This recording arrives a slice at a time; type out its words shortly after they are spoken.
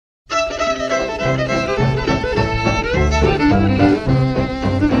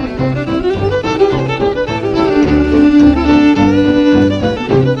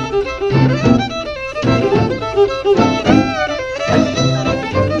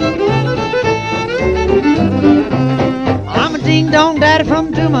daddy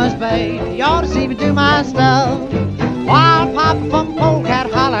from Dumas Bay. You ought to see me do my stuff. Wild papa from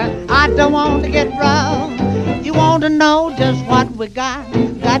Polecat Holler, I don't want to get rough. You want to know just what we got?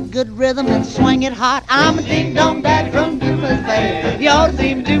 Got good rhythm and swing it hot. I'm a ding-dong daddy from Dumas Bay. You ought to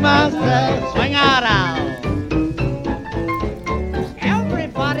see me do my stuff. Swing out, out.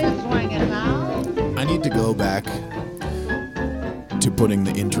 Everybody's swinging now. I need to go back to putting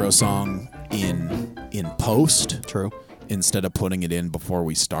the intro song in post. True. Instead of putting it in before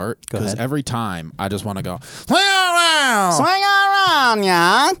we start. Go ahead. Because every time I just want to go, swing around. Swing around,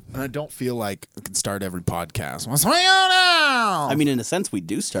 yeah. And I don't feel like I can start every podcast. Swing around. I mean, in a sense, we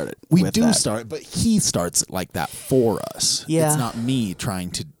do start it. we with do that. start, but he starts it like that for us. Yeah. It's not me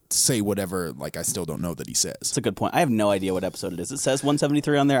trying to say whatever, like I still don't know that he says. That's a good point. I have no idea what episode it is. It says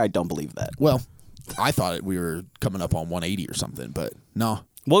 173 on there. I don't believe that. Well, I thought we were coming up on 180 or something, but no.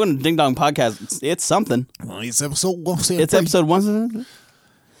 Welcome to Ding Dong Podcast. It's something. Well, it's episode 173. It's episode 1.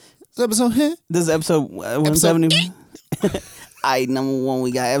 It's episode, huh? This is episode 170. I number one.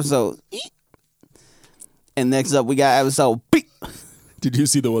 We got episode. And next up, we got episode B. Did you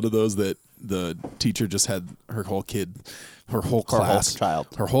see the one of those that the teacher just had her whole class,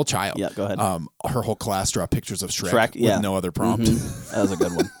 her whole child. Yeah, go ahead. Her whole class draw pictures of Shrek, with yeah. no other prompt. That was a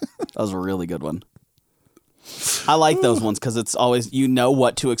good one. That was a really good one. I like those ones because it's always, you know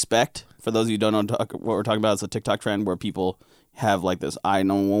what to expect. For those of you who don't know what we're talking about, it's a TikTok trend where people have like this, I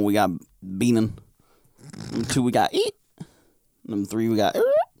know one we got beanin', number 2 we got eat, number 3 we got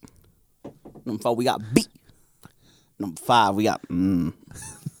number 4 we got beat, number 5 we got number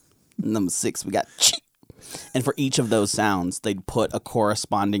 6 we got cheat. And for each of those sounds, they'd put a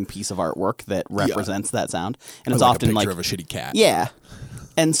corresponding piece of artwork that represents that sound. And it's Like often a picture like of a shitty cat. yeah.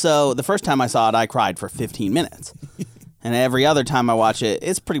 And so the first time I saw it, I cried for 15 minutes. And every other time I watch it,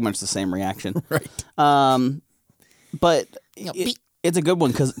 it's pretty much the same reaction. Right. But it's a good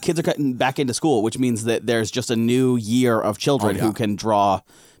one because kids are getting back into school, which means that there's just a new year of children who can draw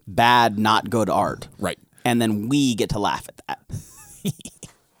bad, not good art. Right. And then we get to laugh at that.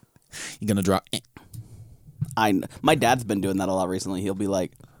 You're gonna draw. My dad's been doing that a lot recently. He'll be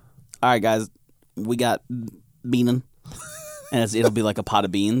like, all right, guys, we got beanin'. And it'll be like a pot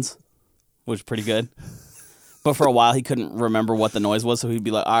of beans, which is pretty good. But for a while, he couldn't remember what the noise was, so he'd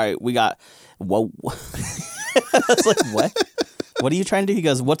be like, all right, we got, whoa. I was like, what? What are you trying to do? He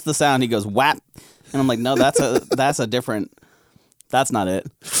goes, what's the sound? He goes, whap. And I'm like, no, that's a different, that's not it.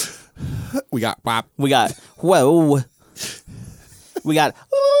 We got whap. We got, whoa. We got,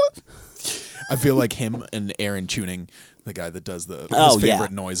 I feel like him and Aaron Tuning, the guy that does his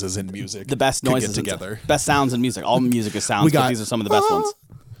favorite noises in music. The best noises get together. Best sounds in music. All music is sounds, but these are some of the best ones.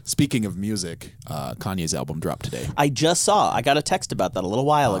 Speaking of music, Kanye's album dropped today. I got a text about that a little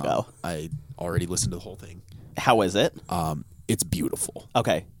while ago. I already listened to the whole thing. How is it? It's beautiful.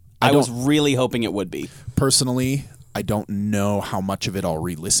 Okay. I was really hoping it would be. Personally, I don't know how much of it I'll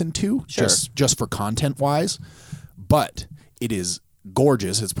re-listen to, Sure. just for content-wise, but it is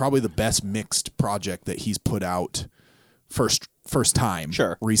gorgeous. It's probably the best mixed project that he's put out first time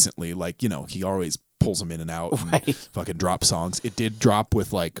recently. Like, he always pulls them in and out and fucking drop songs. It did drop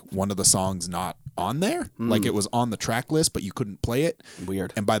with like one of the songs not on there. Like it was on the track list, but you couldn't play it.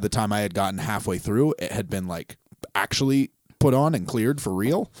 Weird. And by the time I had gotten halfway through, it had been like actually put on and cleared for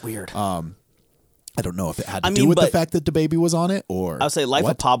real. Weird. I don't know if it had to do with the fact that DaBaby was on it or I would say Life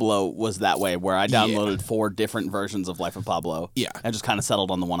of Pablo was that way, where I downloaded 4 different versions of Life of Pablo. Yeah. I just kind of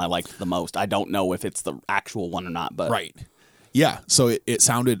settled on the one I liked the most. I don't know if it's the actual one or not, but right. Yeah. So it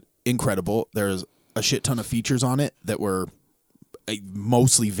sounded incredible. There's a shit ton of features on it that were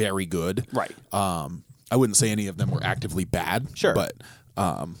mostly very good. Right. I wouldn't say any of them were actively bad. Sure. But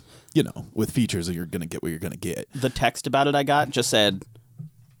with features, you're gonna get what you're gonna get. The text about it I got just said,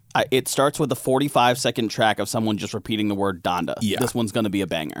 it starts with a 45-second track of someone just repeating the word Donda. Yeah. This one's going to be a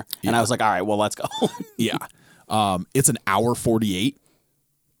banger. And I was like, all right, well, let's go. Yeah. It's an hour 48.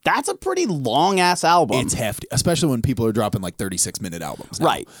 That's a pretty long-ass album. It's hefty, especially when people are dropping like 36-minute albums now.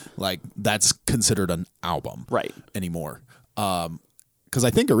 Right. Like, that's considered an album anymore. Because I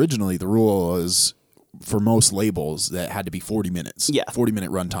think originally the rule was, for most labels, that it had to be 40 minutes. Yeah.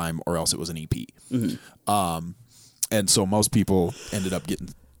 40-minute runtime, or else it was an EP. Mm-hmm. And so most people ended up getting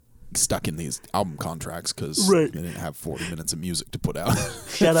stuck in these album contracts because they didn't have 40 minutes of music to put out.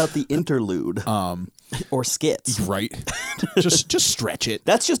 Shout out the interlude. Or skits. Right. just stretch it.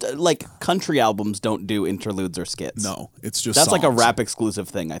 That's just like country albums don't do interludes or skits. No, it's just That's songs. like a rap exclusive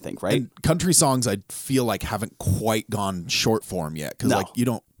thing, I think, right? And country songs, I feel like, haven't quite gone short form yet because like you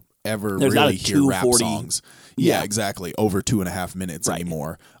don't ever There's really not a hear rap 240. songs. Yeah, exactly. Over 2.5 minutes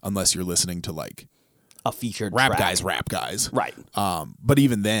anymore, unless you're listening to like a featured rap track. guys. Right. But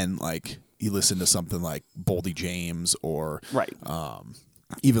even then, like you listen to something like Boldy James or Right.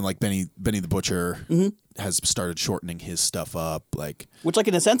 Even like Benny the Butcher has started shortening his stuff up. Like, which, like,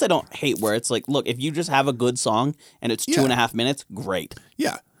 in a sense, I don't hate, where it's like, look, if you just have a good song and it's 2.5 minutes, great.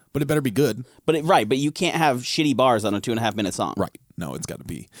 Yeah, but it better be good. But but you can't have shitty bars on a 2.5 minute song. Right. No, it's got to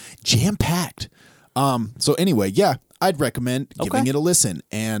be jam packed. So anyway, yeah, I'd recommend giving it a listen,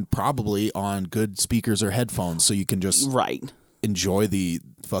 and probably on good speakers or headphones, so you can just enjoy the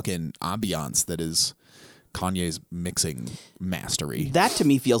fucking ambiance that is Kanye's mixing mastery. That to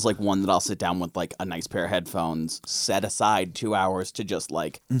me feels like one that I'll sit down with like a nice pair of headphones, set aside 2 hours to just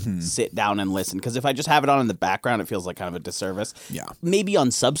like sit down and listen. Because if I just have it on in the background, it feels like kind of a disservice. Yeah. Maybe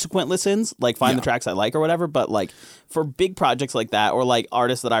on subsequent listens, like find the tracks I like or whatever. But like for big projects like that, or like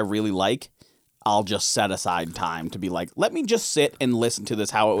artists that I really like, I'll just set aside time to be like, let me just sit and listen to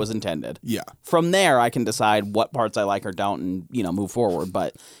this how it was intended. Yeah. From there, I can decide what parts I like or don't and, move forward.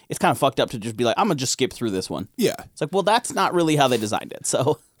 But it's kind of fucked up to just be like, I'm going to just skip through this one. Yeah. It's like, well, that's not really how they designed it.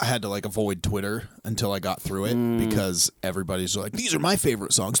 So I had to like avoid Twitter until I got through it because everybody's like, these are my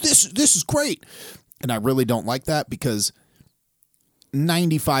favorite songs. This is great. And I really don't like that because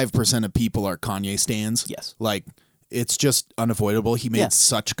 95% of people are Kanye stans. Yes. Like, it's just unavoidable. He made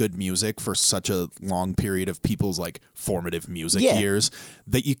such good music for such a long period of people's like formative music years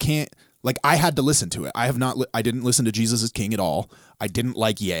that you can't, like, I had to listen to it. I have not, I didn't listen to Jesus is King at all. I didn't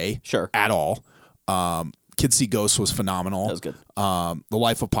like Ye at all. Kids See Ghosts was phenomenal. That was good. The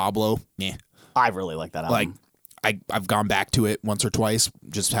Life of Pablo, I really like that album. Like, I've gone back to it once or twice,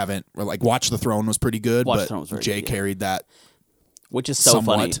 just haven't, or like Watch the Throne was pretty good, but Jay carried that. Which is so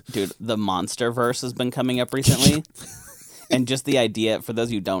funny, dude. The Monster verse has been coming up recently. And just the idea, for those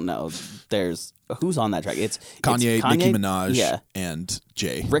of you who don't know, there's, who's on that track? It's Kanye, Nicki Minaj, and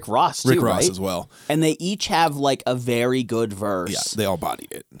Jay. Rick Ross, too, Rick Ross right? as well. And they each have, like, a very good verse. Yeah, they all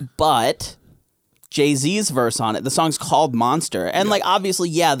bodied it. But Jay-Z's verse on it, the song's called Monster. And, like, obviously,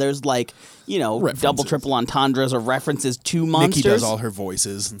 there's, like, references. Double, triple entendres or references to monsters. Nicki does all her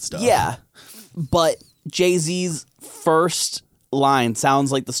voices and stuff. Yeah. But Jay-Z's first line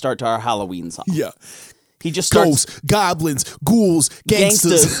sounds like the start to our Halloween song. Yeah. He just starts... Ghosts, goblins, ghouls,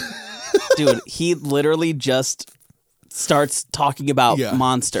 gangsters. Dude, he literally just starts talking about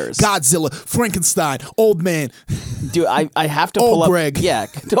monsters. Godzilla, Frankenstein, Old Man. Dude, I have to pull up... Greg. Yeah,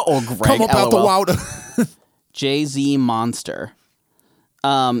 Old Greg. Come up out the water. Jay-Z Monster.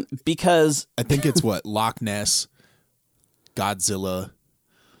 Because... I think it's what? Loch Ness, Godzilla...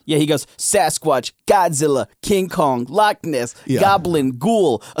 Yeah, he goes, Sasquatch, Godzilla, King Kong, Loch Ness, Goblin,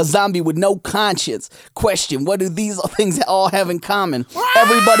 Ghoul, a zombie with no conscience. Question, what do these things all have in common?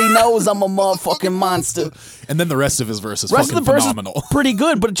 Everybody knows I'm a motherfucking monster. And then the rest of his verse is fucking phenomenal. Is pretty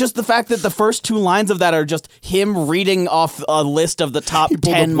good, but just the fact that the first 2 lines of that are just him reading off a list of the top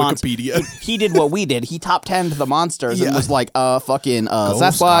 10 monsters. He did what we did. He top 10'd the monsters and was like, fucking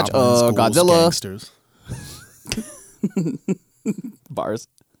Sasquatch, Godzilla. Gangsters. Bars.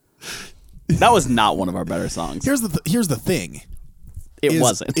 That was not one of our better songs. Here's the thing. It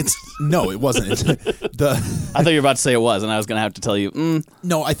wasn't. No, it wasn't. I thought you were about to say it was, and I was going to have to tell you.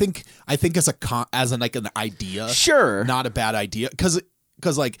 No, I think as an idea, sure, not a bad idea, because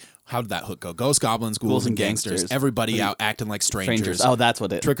like, how did that hook go? Ghosts, goblins, ghouls, and gangsters. Everybody out acting like strangers. Oh, that's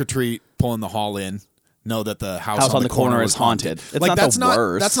what it. Trick or treat, pulling the hall in. Know that the house on the corner is haunted. It's like, that's not the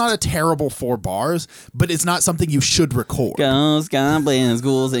worst. That's not a terrible 4 bars, but it's not something you should record. Ghosts, goblins,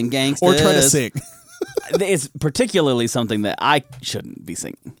 ghouls, and gangsters. Or try to sing. It's particularly something that I shouldn't be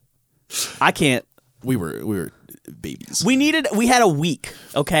singing. I can't. We were babies. We had a week,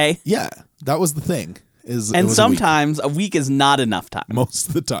 okay? Yeah, that was the thing. And sometimes a week is not enough time. Most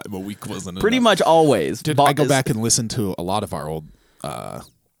of the time, a week wasn't enough. Pretty much always. Dude, I go back and listen to a lot of our old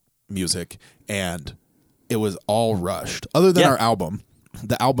music, and it was all rushed. Other than our album,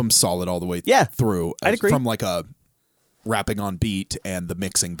 the album's solid all the way through. I'd agree. From like a rapping on beat and the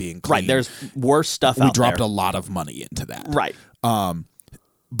mixing being clean. Right, there's worse stuff out there. We dropped a lot of money into that. Right.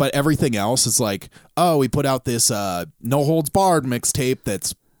 But everything else is like, oh, we put out this No Holds Barred mixtape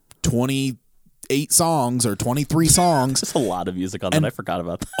that's 28 songs or 23 songs. There's a lot of music on that. I forgot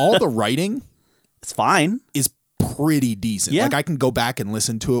about that. All the writing it's fine. Is pretty decent. Yeah. Like, I can go back and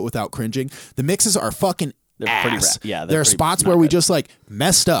listen to it without cringing. The mixes are fucking ass. There are spots where we just like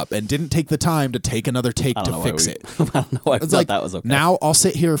messed up and didn't take the time to take another take to fix it. I don't know why I thought that was okay. Now I'll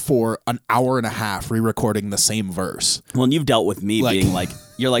sit here for an hour and a half re-recording the same verse. Well, and you've dealt with me being like,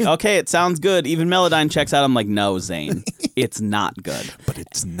 You're like, okay, it sounds good. Even Melodyne checks out. I'm like, no, Zane, it's not good. But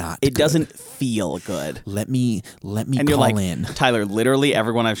it's not. It doesn't feel good. Let me and you're call like, in. Tyler, literally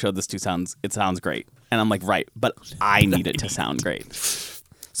everyone I've showed this to sounds great. And I'm like, right, but I need it to sound great.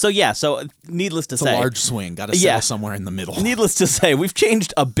 So yeah, needless to say, a large swing. Got to settle somewhere in the middle. Needless to say, we've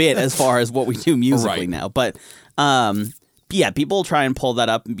changed a bit as far as what we do musically now. But yeah, people try and pull that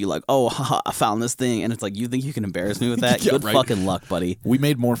up and be like, oh, haha, I found this thing. And it's like, you think you can embarrass me with that? Good fucking luck, buddy. We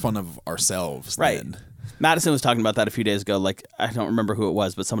made more fun of ourselves then. Madison was talking about that a few days ago. Like, I don't remember who it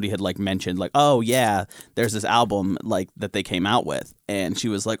was, but somebody had like mentioned like, oh yeah, there's this album like that they came out with. And she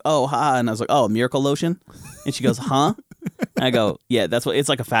was like, oh, ha. And I was like, oh, Miracle Lotion? And she goes, huh? And I go, yeah, that's what it's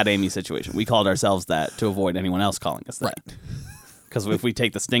like, a Fat Amy situation. We called ourselves that to avoid anyone else calling us that. Because if we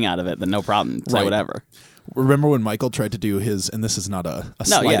take the sting out of it, then no problem. Say whatever. Remember when Michael tried to do his, and this is not a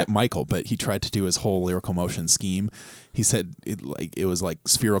slight at Michael, but he tried to do his whole lyrical motion scheme. He said it was like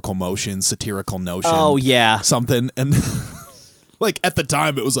spherical motion, satirical notion. Oh, yeah. Something. And like at the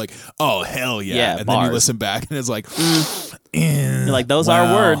time it was like, oh, hell yeah. Yeah, and bars. then you listen back and it's like, you're like, those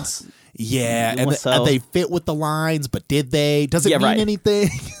are words. Yeah. And they fit with the lines, but did they? Does it mean anything?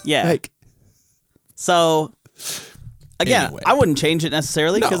 Yeah. Like, so... Again, anyway. I wouldn't change it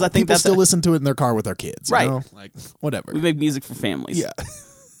necessarily because I think people still listen to it in their car with their kids. Right. You know? Like, whatever. We make music for families. Yeah.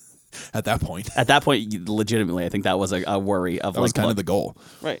 At that point. At that point, legitimately, I think that was a worry of that was kind of the goal.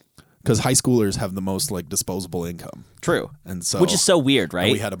 Right. Because high schoolers have the most like disposable income. True. And so, which is so weird,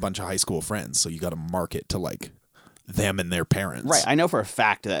 right? We had a bunch of high school friends, so you got to market to like them and their parents. Right. I know for a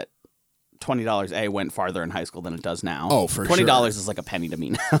fact that $20 went farther in high school than it does now. Oh, for $20 sure. is like a penny to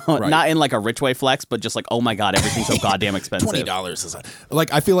me now. Not in like a rich way flex, but just like, oh my God, everything's so goddamn expensive. $20 is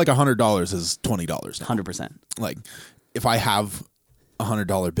like, I feel like $100 is $20 now. 100%. Like if I have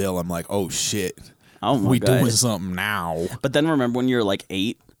 $100 bill, I'm like, oh shit. Oh my we God. doing something now. But then remember when you're like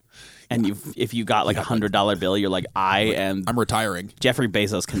 8 and if you got like $100 bill, you're like, I'm retiring. Jeffrey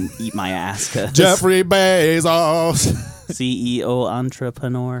Bezos can eat my ass. Jeffrey Bezos. CEO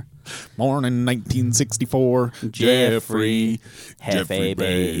entrepreneur. Born in 1964. Jeffrey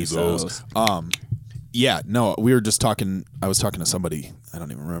Bezos. Yeah, no, we were just talking. I was talking to somebody. I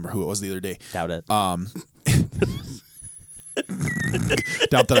don't even remember who it was the other day. Doubt it.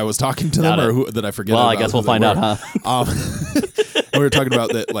 Doubt that I was talking to them or that I forget. Well, I guess we'll find out, huh? We were talking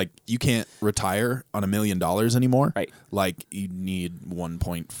about that, like you can't retire on $1 million anymore. Right. Like you need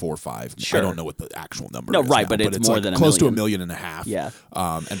 1.45. Sure. I don't know what the actual number no, is. right, now, but it's more like than close to $1 million and a half. Yeah.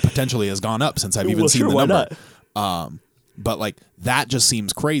 And potentially has gone up since I've even seen the number. Why not? But like that just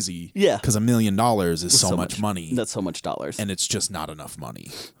seems crazy. Yeah. Because $1 million is so much money. That's so much dollars. And it's just not enough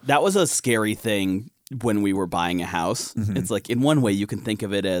money. That was a scary thing when we were buying a house. Mm-hmm. It's like, in one way, you can think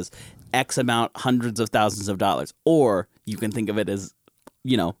of it as X amount, hundreds of thousands of dollars. Or you can think of it as,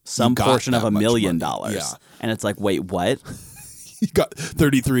 some portion of $1 million. Yeah. And it's like, wait, what? You got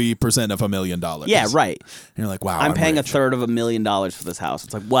 33% of $1 million. Yeah, right. And you're like, wow, I'm paying rich. a third of $1 million for this house.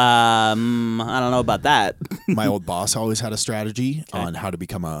 It's like, well, I don't know about that. My old boss always had a strategy on how to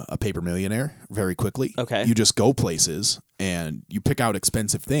become a paper millionaire very quickly. Okay. You just go places and you pick out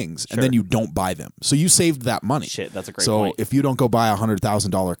expensive things and then you don't buy them. So you saved that money. Shit, that's a great point. So if you don't go buy a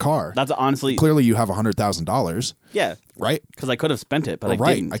 $100,000 car, that's honestly clearly you have $100,000. Yeah. Right? Because I could have spent it, but I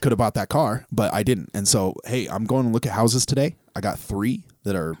didn't. I could have bought that car, but I didn't. And so, hey, I'm going to look at houses today. I got 3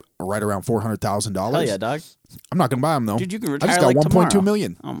 that are right around $400,000. Hell yeah, dog. I'm not going to buy them though. Dude, you can retire I just got like 1.2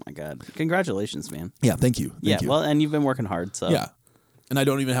 million. Oh my God. Congratulations, man. Yeah, thank you. Thank you. Well, and you've been working hard, so. Yeah. And I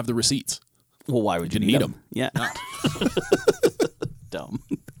don't even have the receipts. Well, why would you need them? Yeah. Dumb.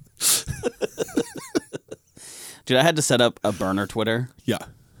 Dude, I had to set up a burner Twitter. Yeah.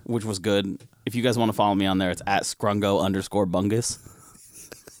 Which was good. If you guys want to follow me on there, it's at @Scrungo_Bungus.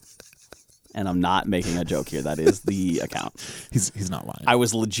 And I'm not making a joke here. That is the account. He's not lying. I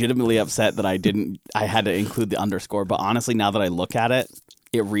was legitimately upset that I had to include the underscore, but honestly, now that I look at it,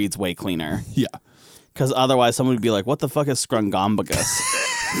 it reads way cleaner. Yeah. Because otherwise someone would be like, what the fuck is Scrungombagus?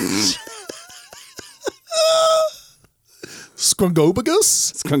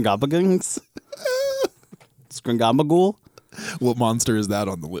 Scrungobagus? Scrungobagus? Scrungobagool? What monster is that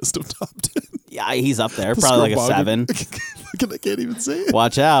on the list of top 10? Yeah, he's up there. Probably like a 7. I can't even say it.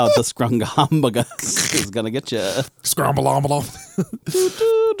 Watch out. The Scrungombagus is going to get you. Scrumbalombalom.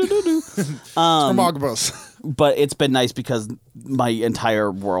 Scrumbogabus. But it's been nice because my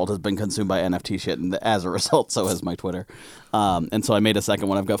entire world has been consumed by NFT shit, and as a result, so has my Twitter. And so I made a second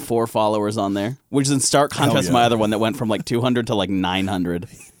one. I've got 4 followers on there, which is in stark contrast to my other one that went from like 200 to like 900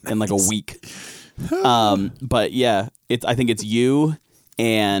 in like a week. But yeah, I think it's you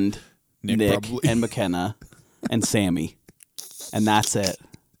and Nick and McKenna and Sammy, and that's it.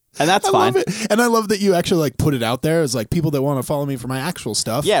 And that's I fine. love it. And I love that you actually like put it out there as like people that want to follow me for my actual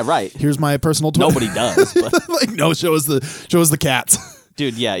stuff. Yeah, right. Here's my personal Twitter. Nobody does. But. Like, no, show us the cats.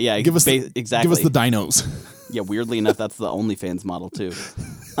 Dude, yeah. Give us exactly. Give us the dinos. Yeah, weirdly enough, that's the OnlyFans model too.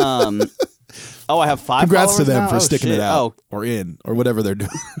 I have 5 Congrats to followers them now? for Oh, sticking shit. it out or in or whatever they're doing.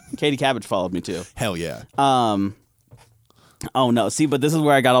 Katie Cabbage followed me too. Hell yeah. Oh no, see, but this is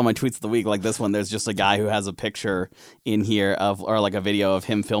where I got all my tweets of the week. Like this one, there's just a guy who has a picture in here or like a video of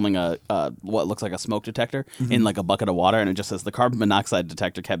him filming a what looks like a smoke detector in like a bucket of water, and it just says the carbon monoxide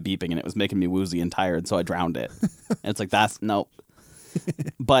detector kept beeping and it was making me woozy and tired, so I drowned it. And it's like that's nope.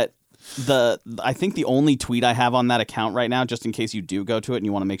 But I think the only tweet I have on that account right now, just in case you do go to it and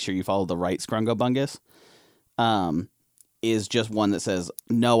you want to make sure you follow the right Scrungo Bungus, is just one that says,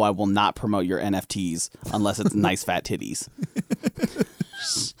 "No, I will not promote your NFTs unless it's nice fat titties."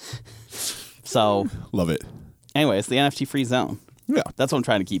 So love it. Anyway, it's the NFT free zone. Yeah, that's what I'm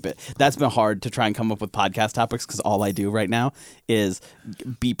trying to keep it. That's been hard to try and come up with podcast topics because all I do right now is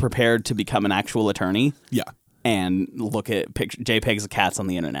be prepared to become an actual attorney. Yeah. And look at JPEGs of cats on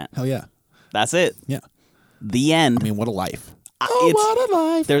the internet. Hell yeah. That's it. Yeah. The end. I mean, what a life. What a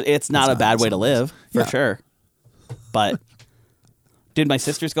life. It's not a bad way to live, for sure. But, dude, my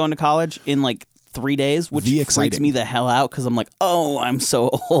sister's going to college in like 3 days, which freaks me the hell out because I'm like, oh, I'm so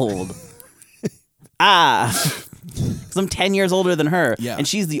old. Because I'm 10 years older than her. Yeah. And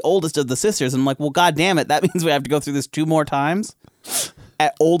she's the oldest of the sisters. And I'm like, well, God damn it. That means we have to go through this 2 more times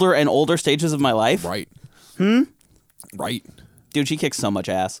at older and older stages of my life. Right. Right. Dude, she kicks so much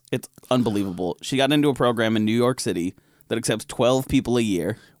ass. It's unbelievable. She got into a program in New York City that accepts 12 people a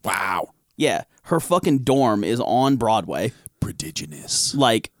year. Wow. Yeah. Her fucking dorm is on Broadway. Prodigious.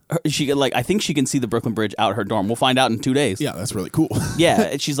 Like, I think she can see the Brooklyn Bridge out her dorm. We'll find out in 2 days. Yeah, that's really cool.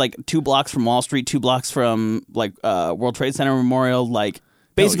 Yeah. She's like 2 blocks from Wall Street, 2 blocks from like World Trade Center Memorial. Like,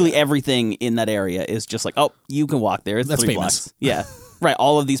 basically everything in that area is just like, oh, you can walk there. It's that's 3 famous. blocks. Yeah. Right,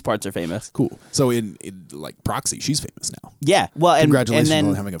 all of these parts are famous. Cool. So in like proxy, she's famous now. Yeah. Well, congratulations and then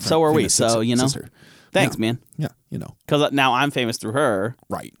on having a so are we. So sister. Thanks, man. Yeah, because now I'm famous through her.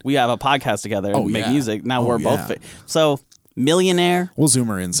 Right. We have a podcast together and make music. Now we're both so millionaire. We'll zoom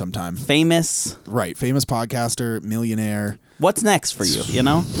her in sometime. Famous. Right. Famous podcaster, millionaire. What's next for you? You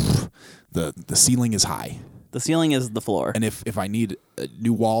know, the ceiling is high. The ceiling is the floor. And if I need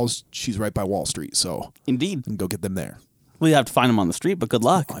new walls, she's right by Wall Street. So indeed, I can go get them there. Well, you have to find them on the street, but good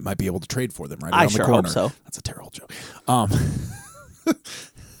luck. I might be able to trade for them right around the corner. I sure hope so. That's a terrible joke. Oh,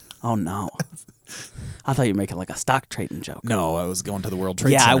 no. I thought you were making like a stock trading joke. No, I was going to the World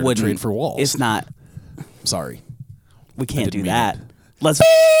Trade Center I wouldn't to trade for walls. It's not. Sorry. We can't do that.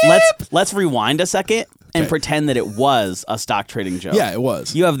 Let's rewind a second and pretend that it was a stock trading joke. Yeah, it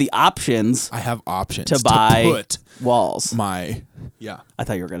was. You have the options. I have options to buy put walls. I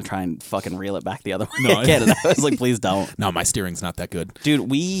thought you were going to try and fucking reel it back the other way. No, I was like, please don't. No, my steering's not that good.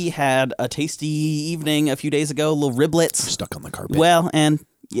 Dude, we had a tasty evening a few days ago. Little riblets. Stuck on the carpet. Well, and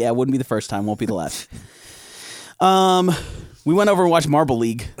yeah, it wouldn't be the first time. Won't be the last. We went over and watched Marble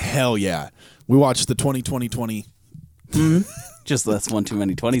League. Hell yeah. We watched the 2020. Just that's one too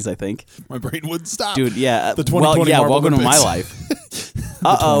many 20s, I think. My brain wouldn't stop. Dude, yeah. The 2020 Marble welcome Olympics. to my life.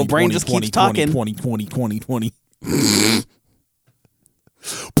 Uh-oh, brain just keeps talking. 2020.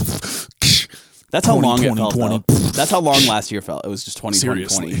 That's how long it felt, though. That's how long last year felt. It was just 2020.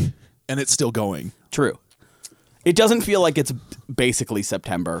 Seriously. And it's still going. True. It doesn't feel like it's basically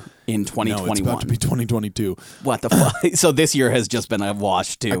September in 2021. No, it's about to be 2022. What the fuck? So this year has just been a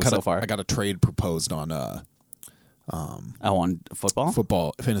wash, too, so far. I got a trade proposed on on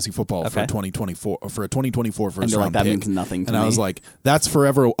football? Fantasy football for 2024 for a 2024 first and round that pick. means nothing to me. me. I was like, that's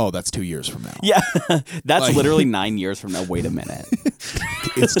forever. Oh, that's 2 years from now. Yeah. That's literally 9 years from now. Wait a minute.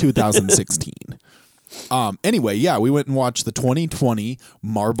 It's 2016. Anyway, yeah, we went and watched the 2020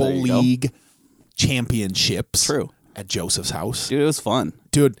 Marble League Championships. True. At Joseph's house. Dude, it was fun.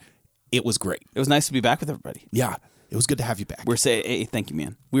 Dude, it was great. It was nice to be back with everybody. Yeah. It was good to have you back. Hey, thank you,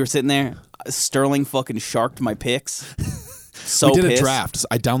 man. We were sitting there. Sterling fucking sharked my picks. We did a draft.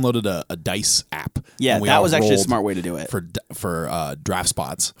 I downloaded a dice app. Yeah, that was actually a smart way to do it for draft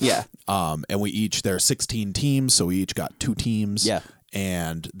spots. Yeah. And there are 16 teams, so we each got 2 teams. Yeah.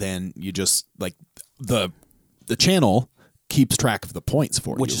 And then you just like the channel keeps track of the points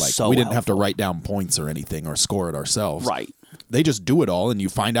for Which you. is Like so we didn't have to helpful. write down points or anything or score it ourselves. Right. They just do it all, and you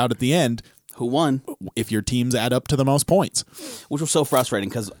find out at the end who won if your teams add up to the most points. Which was so frustrating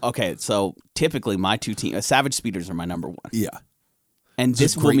because so typically my 2 teams, Savage Speeders are my number 1. Yeah. And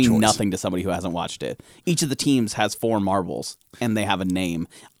this will mean choice. nothing to somebody who hasn't watched it. Each of the teams has 4 marbles, and they have a name.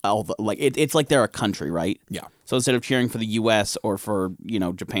 It's like they're a country, right? Yeah. So instead of cheering for the U.S. or for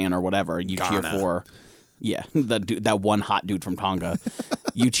Japan or whatever, you cheer for that one hot dude from Tonga.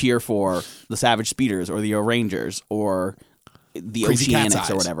 You cheer for the Savage Speeders or the O'Rangers or the Crazy Oceanics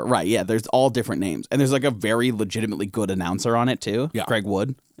or whatever. Right, yeah, there's all different names. And there's like a very legitimately good announcer on it too. Yeah. Greg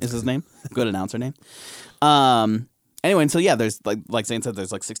Wood is his name. Good announcer name. Anyway, and so yeah, there's like Zane said,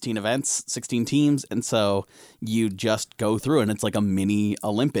 there's like 16 events, 16 teams, and so you just go through and it's like a mini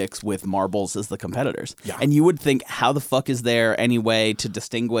Olympics with marbles as the competitors. Yeah. And you would think, how the fuck is there any way to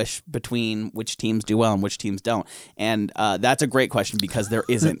distinguish between which teams do well and which teams don't? And that's a great question because there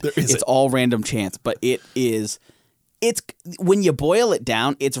isn't. It's all random chance, but it's when you boil it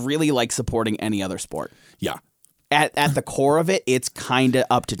down, it's really like supporting any other sport. Yeah. At the core of it, it's kind of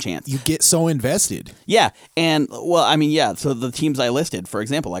up to chance. You get so invested. Yeah. And, well, I mean, yeah. So the teams I listed, for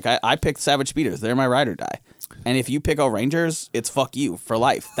example, like I picked Savage Speeders. They're my ride or die. And if you pick O'Rangers, it's fuck you for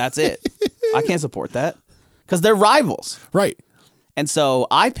life. That's it. I can't support that because they're rivals. Right. And so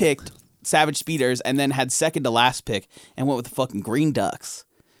I picked Savage Speeders and then had second to last pick and went with the fucking Green Ducks,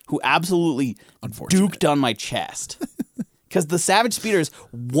 who absolutely duked on my chest. Because the Savage Speeders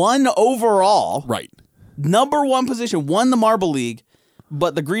won overall. Right. Number one position, won the Marble League,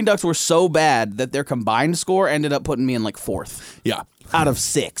 but the Green Ducks were so bad that their combined score ended up putting me in like fourth. Yeah. Out of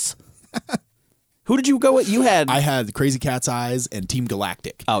 6. Who did you go with? I had Crazy Cat's Eyes and Team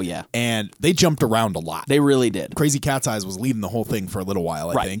Galactic. Oh, yeah. And they jumped around a lot. They really did. Crazy Cat's Eyes was leading the whole thing for a little while,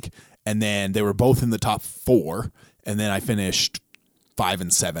 I think. And then they were both in the top 4. And then I finished 5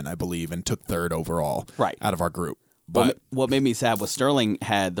 and 7, I believe, and took third overall out of our group. But what made me sad was Sterling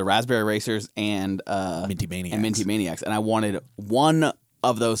had the Raspberry Racers and Minty Maniacs. And I wanted one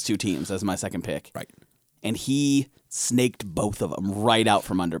of those two teams as my second pick. Right. And he snaked both of them right out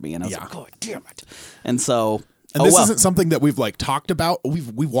from under me. And I was like, God damn it. And so... And this isn't something that we've like talked about. We've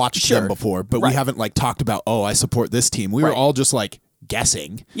watched them before, but we haven't like talked about, I support this team. We were all just like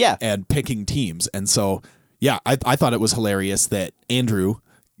guessing and picking teams. And so, I thought it was hilarious that Andrew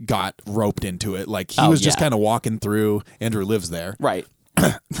got roped into it. Like he was just kind of walking through. Andrew lives there. Right.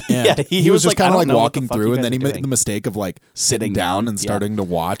 And he was just kind of like walking through, and then he made the mistake of like sitting down and starting to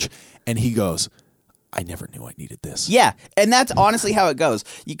watch. And he goes, I never knew I needed this. Yeah, and that's honestly how it goes.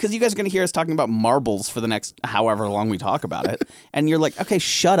 Because you guys are going to hear us talking about marbles for the next however long we talk about it. And you're like, okay,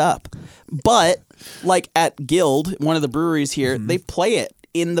 shut up. But like at Guild, one of the breweries here, they play it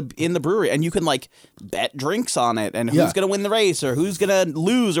in the brewery, and you can like bet drinks on it and who's going to win the race or who's going to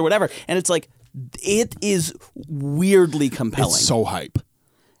lose or whatever. And it's like, it is weirdly compelling. It's so hype.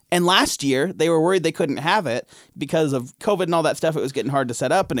 And last year, they were worried they couldn't have it because of COVID and all that stuff. It was getting hard to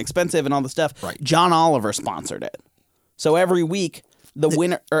set up and expensive and all the stuff. Right. John Oliver sponsored it. So every week, the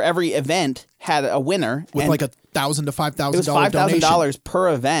winner or every event had a winner. With like $1,000 to $5,000 donation. It was $5,000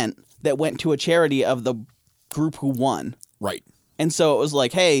 per event that went to a charity of the group who won. Right. And so it was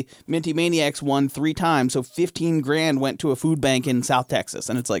like, hey, Minty Maniacs won 3 times, so $15,000 went to a food bank in South Texas.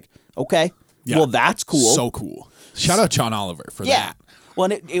 And it's like, okay, well, that's cool. So cool. Shout out John Oliver for that.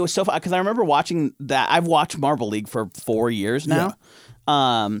 Well, and it was so fun because I remember watching that. I've watched Marble League for 4 years now.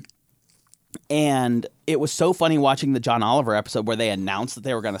 And it was so funny watching the John Oliver episode where they announced that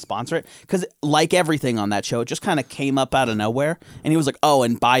they were going to sponsor it. Because like everything on that show, it just kind of came up out of nowhere. And he was like, oh,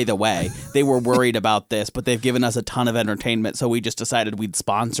 and by the way, they were worried about this, but they've given us a ton of entertainment. So we just decided we'd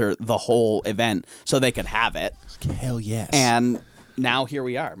sponsor the whole event so they could have it. Hell yes. And now here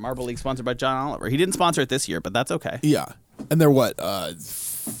we are. Marble League sponsored by John Oliver. He didn't sponsor it this year, but that's okay. Yeah. And they're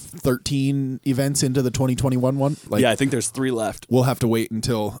 13 events into the 2021 one? Like, I think there's 3 left. We'll have to wait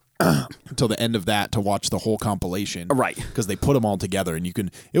until the end of that to watch the whole compilation. Right. Because they put them all together, and you can.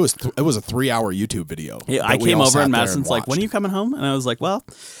 It was a 3-hour YouTube video. Yeah, I came over and Madison's like, when are you coming home? And I was like, well,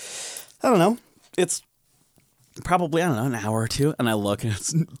 I don't know. It's probably, I don't know, an hour or 2. And I look and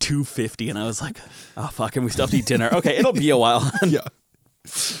it's 2:50, and I was like, oh, fuck, and we still have to eat dinner. Okay, it'll be a while. Yeah.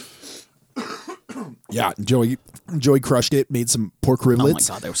 Yeah, Joey crushed it, made some pork riblets.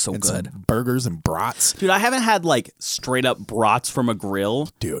 Oh my God, they were so good. Some burgers and brats. Dude, I haven't had like straight up brats from a grill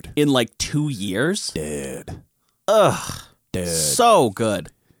in like 2 years. Dude. Ugh. Dude. So good.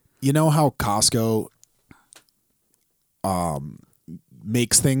 You know how Costco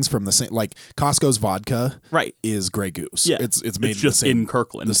makes things from the same, like Costco's vodka is Grey Goose. Yeah. It's made just in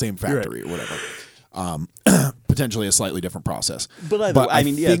Kirkland. The same factory or whatever. Potentially a slightly different process. But I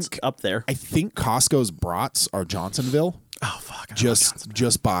mean, it's up there. I think Costco's brats are Johnsonville. Oh, fuck.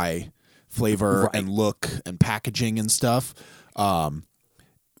 Just by flavor and look and packaging and stuff.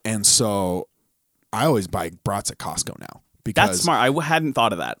 And so I always buy brats at Costco now. Because that's smart. I hadn't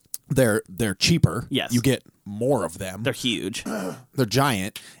thought of that. They're cheaper. Yes. You get more of them. They're huge. They're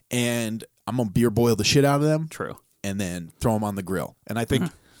giant. And I'm gonna beer boil the shit out of them. True. And then throw them on the grill. And I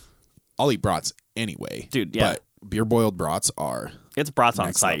think I'll eat brats anyway, dude. Yeah, but beer boiled brats are brats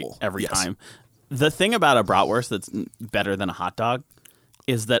on site level. every time. The thing about a bratwurst that's better than a hot dog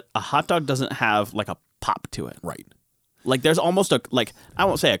is that a hot dog doesn't have like a pop to it. Right. Like there's almost a I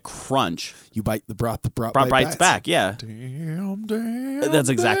won't say a crunch. You bite the brat bites back. Yeah. Damn. That's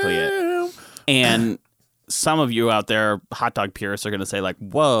exactly it. And some of you out there, hot dog purists, are going to say like,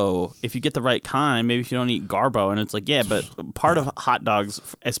 "Whoa! If you get the right kind, maybe if you don't eat Garbo." And it's like, yeah, but part of hot dogs,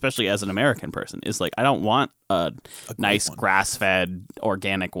 especially as an American person, is like I don't want a nice grass-fed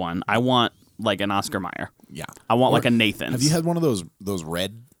organic one. I want like an Oscar Mayer. Yeah. I want like a Nathan's. Have you had one of those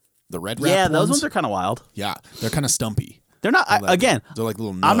red wrap Yeah, those ones? ones are kind of wild. Yeah, they're kind of stumpy. They're not. Again, they're like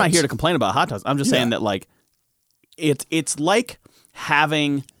little nuts. I'm not here to complain about hot dogs. I'm just saying that like it's like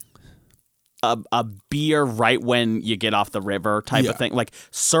having a beer right when you get off the river type of thing. Like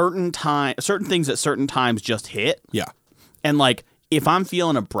certain things at certain times just hit. Yeah. And like if I'm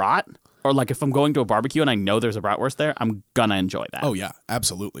feeling a brat, or like if I'm going to a barbecue and I know there's a bratwurst there, I'm gonna enjoy that. Oh yeah,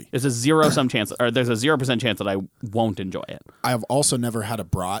 absolutely. There's a 0% chance, or there's a 0% chance that I won't enjoy it. I've also never had a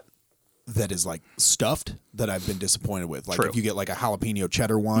brat that is like stuffed that I've been disappointed with. Like if you get like a jalapeno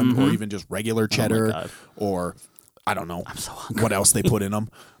cheddar one, or even just regular cheddar, or I don't know what else they put in them.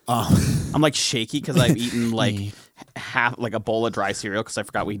 I'm like shaky because I've eaten like half like a bowl of dry cereal because I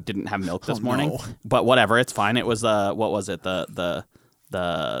forgot we didn't have milk this morning. No. But whatever, it's fine. It was what was it? The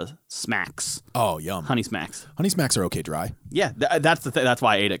Smacks. Oh, yum. Honey Smacks. Honey Smacks are okay dry. Yeah, that's the thing. That's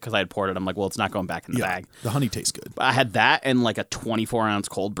why I ate it, because I had poured it. I'm like, well, it's not going back in the bag. The honey tastes good. I had that and like a 24-ounce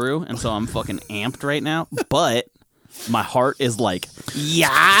cold brew, and so I'm fucking amped right now. But my heart is like,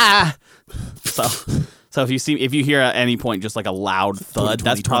 yeah. So if you hear at any point just like a loud thud,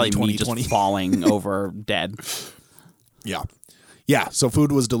 that's probably me just falling over dead. Yeah. Yeah, so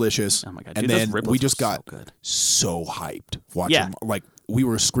food was delicious. Oh my God. And dude, then we just got so hyped watching. Like, we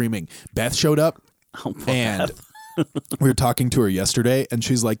were screaming. Beth showed up, and we were talking to her yesterday, and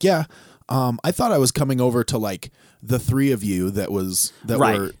she's like, yeah, I thought I was coming over to, like, the three of you that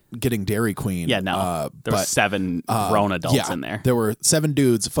were getting Dairy Queen. Yeah, no. There were 7 grown adults in there. There were 7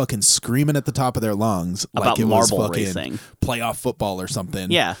 dudes fucking screaming at the top of their lungs about like it marble was fucking racing. Playoff football or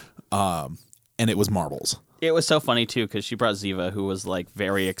something. Yeah. And it was marbles. It was so funny, too, because she brought Ziva, who was, like,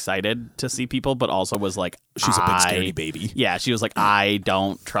 very excited to see people, but also was like, she's a big scaredy baby. Yeah, she was like, I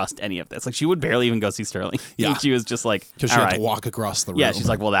don't trust any of this. Like, she would barely even go see Sterling. Yeah. She was just like, because she had to walk across the room. Yeah, she's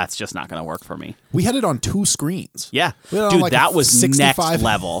like, well, that's just not going to work for me. We had it on 2 screens. Yeah. Dude, like that was next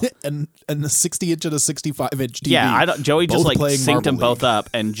level. and a 60-inch and a 65-inch TV. Yeah, Joey just, like, synced them League. both up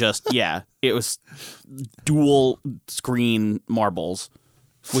and just, yeah, it was dual screen marbles.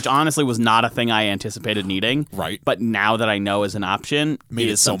 Which honestly was not a thing I anticipated needing. Right. But now that I know is an option, made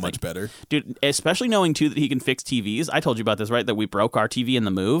it so something. much better. Dude, especially knowing, too, that he can fix TVs. I told you about this, right? That we broke our TV in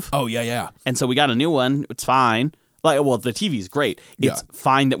the move. Oh, yeah. And so we got a new one. It's fine. Like, well, the TV's great. It's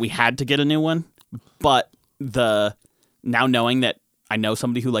fine that we had to get a new one. But now knowing that I know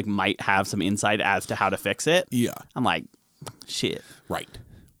somebody who, like, might have some insight as to how to fix it. Yeah. I'm like, shit. Right.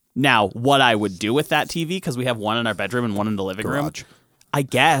 Now, what I would do with that TV, because we have one in our bedroom and one in the living room. I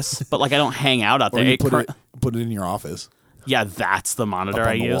guess, but like I don't hang out out there. You put it in your office. Yeah, that's the monitor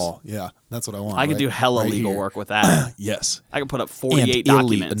I use. Wall. Yeah, that's what I want. I could do hella legal work with that. Yes. I could put up 48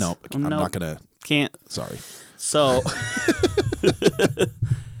 documents. No, I'm not going to. Can't. Sorry. So,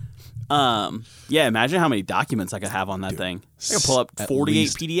 yeah, imagine how many documents I could have on that thing. I could pull up 48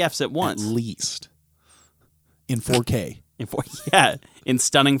 PDFs at once. At least. In 4K. In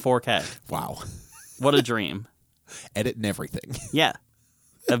stunning 4K. Wow. What a dream. Edit and everything. Yeah.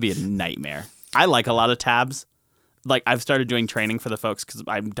 That'd be a nightmare. I like a lot of tabs. Like, I've started doing training for the folks because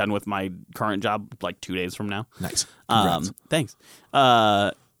I'm done with my current job like 2 days from now. Nice. Thanks.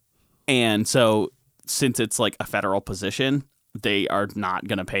 And so since it's like a federal position, they are not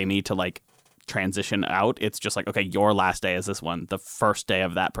going to pay me to like transition out. It's just like, okay, your last day is this one. The first day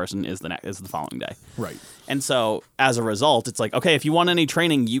of that person is the following day. Right. And so as a result, it's like, okay, if you want any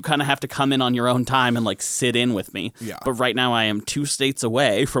training, you kind of have to come in on your own time and like sit in with me. Yeah. But right now I am 2 states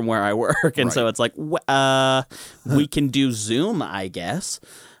away from where I work. And so it's like, we can do Zoom, I guess.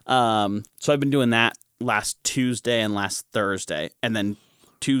 So I've been doing that last Tuesday and last Thursday. And then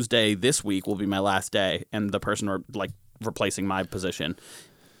Tuesday this week will be my last day. And the person like replacing my position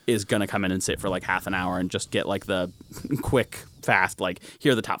is going to come in and sit for like half an hour and just get like the quick, fast, like,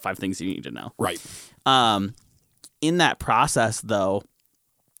 here are the top 5 things you need to know. Right. In that process, though,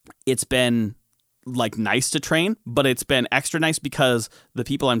 it's been like nice to train, but it's been extra nice because the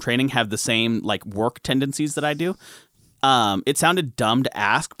people I'm training have the same like work tendencies that I do. It sounded dumb to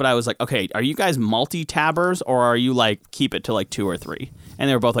ask, but I was like, okay, are you guys multi-tabbers or are you like keep it to like 2 or 3? And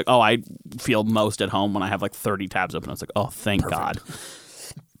they were both like, oh, I feel most at home when I have like 30 tabs open. I was like, oh, thank God.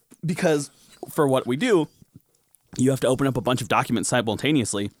 Because for what we do, you have to open up a bunch of documents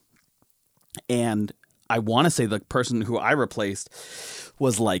simultaneously. And I want to say the person who I replaced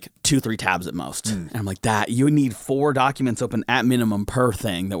was like 2-3 tabs at most. And I'm like, that you need 4 documents open at minimum per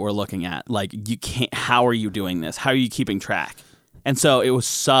thing that we're looking at. Like, you can't, how are you doing this? How are you keeping track? And so it was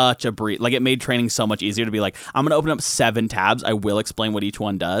such a breeze. Like, it made training so much easier to be like, I'm going to open up 7 tabs. I will explain what each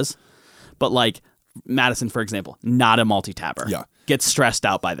one does. But like Madison, for example, not a multi-tabber. Yeah. Gets stressed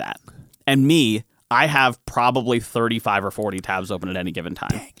out by that. And me, I have probably 35 or 40 tabs open at any given time.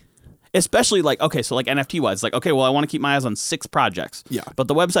 Dang. Especially like, okay, so like NFT wise, like, okay, well, I want to keep my eyes on 6 projects. Yeah. But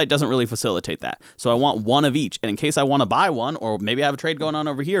the website doesn't really facilitate that. So I want one of each. And in case I want to buy one, or maybe I have a trade going on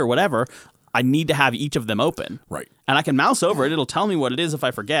over here or whatever, I need to have each of them open. Right. And I can mouse over it. It'll tell me what it is if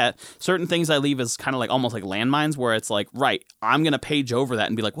I forget. Certain things I leave as kind of like almost like landmines where it's like, right, I'm going to page over that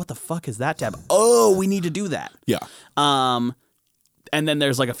and be like, what the fuck is that tab? Oh, we need to do that. Yeah. And then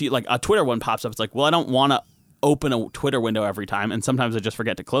there's like a few, like a Twitter one pops up. It's like, well, I don't want to open a Twitter window every time, and sometimes I just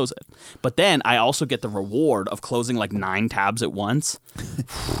forget to close it. But then I also get the reward of closing like 9 tabs at once.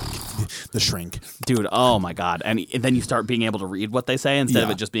 The shrink. Dude, oh my God. And then you start being able to read what they say instead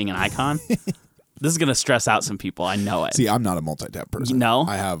of it just being an icon. This is going to stress out some people. I know it. See, I'm not a multi-tab person. No?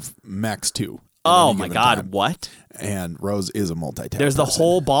 I have max 2. Oh my God, time. What? And Rose is a multi-tab There's person. the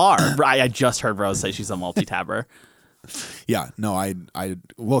whole bar. I just heard Rose say she's a multi-tabber. Yeah, no,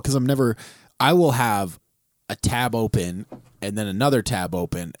 well, because I will have a tab open and then another tab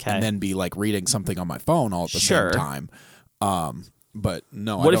open and then be like reading something on my phone all at the same time. But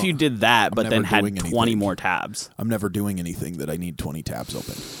no, what if you did that, but then had 20 anything. more tabs? I'm never doing anything that I need 20 tabs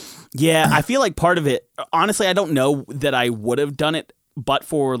open. Yeah, I feel like part of it, honestly, I don't know that I would have done it but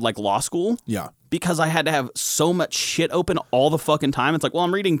for like law school. Yeah. Because I had to have so much shit open all the fucking time. It's like, well,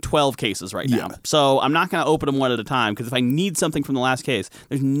 I'm reading 12 cases right now. So I'm not going to open them one at a time because if I need something from the last case,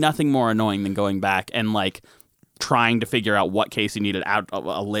 there's nothing more annoying than going back and like trying to figure out what case you needed out of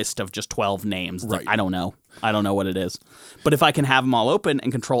a list of just 12 names. Right. Like, I don't know. I don't know what it is. But if I can have them all open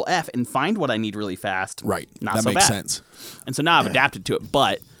and control F and find what I need really fast, right, not that so makes bad. Sense. And so now I've adapted to it.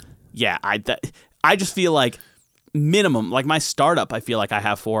 But yeah, I just feel like minimum, like my startup, I feel like I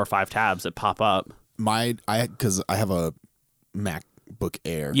have 4 or 5 tabs that pop up. Because I have a MacBook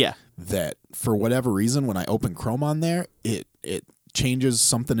Air. Yeah. That for whatever reason, when I open Chrome on there, it changes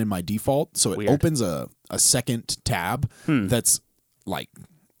something in my default. So it opens a second tab that's like,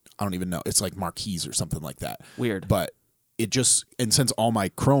 I don't even know. It's like Marquise or something like that. Weird. But it just, and since all my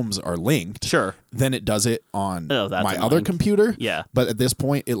Chromes are linked, then it does it on my other computer. Yeah. But at this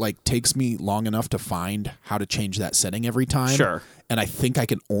point, it like takes me long enough to find how to change that setting every time. Sure. And I think I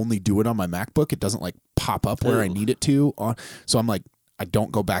can only do it on my MacBook. It doesn't like pop up where I need it to. So I'm like, I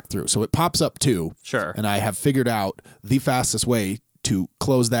don't go back through. So it pops up too. Sure. And I have figured out the fastest way to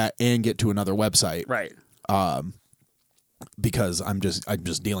close that and get to another website. Right. Because I'm just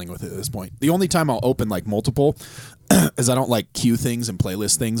dealing with it at this point. The only time I'll open like multiple is I don't like queue things and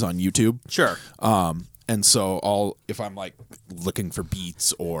playlist things on YouTube. Sure. And so if I'm like looking for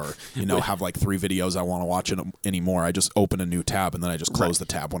beats or, have like 3 videos I want to watch anymore, I just open a new tab and then I just close the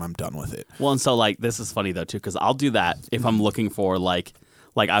tab when I'm done with it. Well, and so like this is funny though too, because I'll do that if I'm looking for like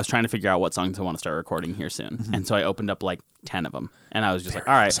I was trying to figure out what songs I want to start recording here soon. And so I opened up like 10 of them and I was just like,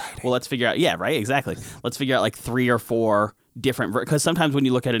 all right, exciting. Well, let's figure out. Yeah, right. Exactly. Let's figure out like 3 or 4 different, because sometimes when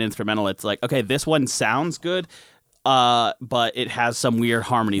you look at an instrumental, it's like, okay, this one sounds good. But it has some weird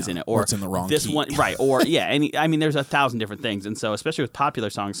harmonies in it, or it's in the wrong this key. one, right? Or I mean, there's 1,000 different things, and so especially with popular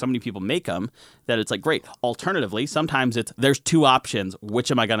songs, so many people make them that it's like great. Alternatively, sometimes there's 2 options.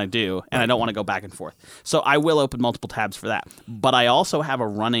 Which am I gonna do? And I don't want to go back and forth. So I will open multiple tabs for that. But I also have a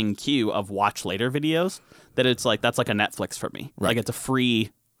running queue of watch later videos that it's like that's like a Netflix for me. Right. Like it's a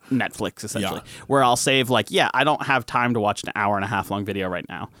free Netflix essentially, where I'll save like I don't have time to watch an hour and a half long video right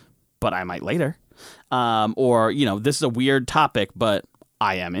now, but I might later. Or, this is a weird topic, but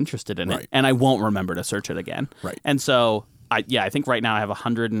I am interested in it, and I won't remember to search it again. Right. And so, I think right now I have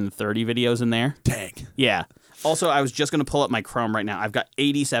 130 videos in there. Dang. Yeah. Also, I was just going to pull up my Chrome right now. I've got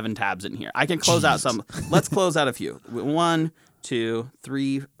 87 tabs in here. I can close out some. Let's close out a few. 1, 2,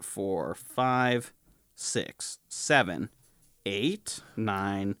 3, 4, 5, 6, 7, 8,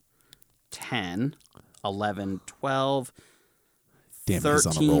 9, 10, 11, 12, Damn,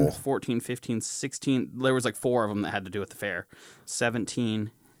 13, 14, 15, 16. There was like 4 of them that had to do with the fair.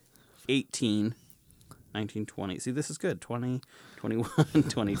 17, 18, 19, 20. See, this is good. 20, 21,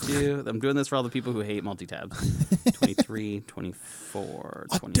 22. I'm doing this for all the people who hate multi-tabs. 23, 24,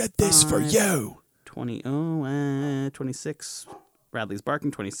 25. I did this for you. 26. Bradley's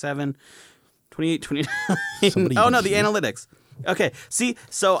barking. 27. 28, 29. Oh, no, the analytics. Okay, see,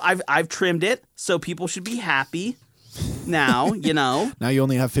 so I've trimmed it, so people should be happy. Now, Now you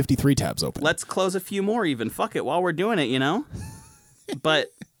only have 53 tabs open. Let's close a few more even. Fuck it while we're doing it,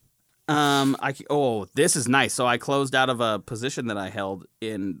 But... this is nice. So I closed out of a position that I held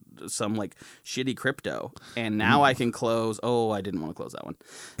in some like shitty crypto, and now I can close. Oh, I didn't want to close that one.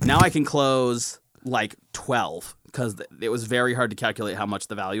 Now I can close like 12 because it was very hard to calculate how much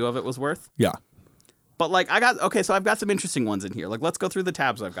the value of it was worth. Yeah. But like so I've got some interesting ones in here. Like let's go through the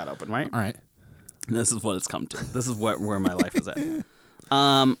tabs I've got open, right? All right. And this is what it's come to. This is where my life is at.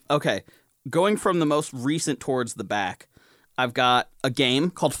 Okay. Going from the most recent towards the back. I've got a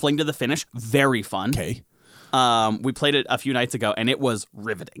game called Fling to the Finish. Very fun. Okay. We played it a few nights ago, and it was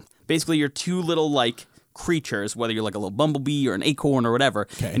riveting. Basically, you're two little, like, creatures, whether you're like a little bumblebee or an acorn or whatever,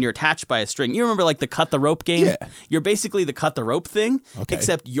 and you're attached by a string. You remember, like, the cut the rope game? Yeah. You're basically the cut the rope thing,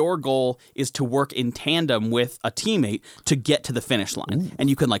 except your goal is to work in tandem with a teammate to get to the finish line. Ooh.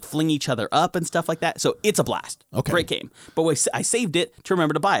 And you can, like, fling each other up and stuff like that. So it's a blast. Okay. Great game. But I saved it to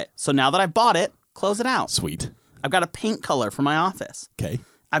remember to buy it. So now that I've bought it, close it out. Sweet. I've got a paint color for my office. Okay.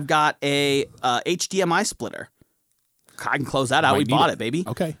 I've got a HDMI splitter. I can close that out. We bought it, baby.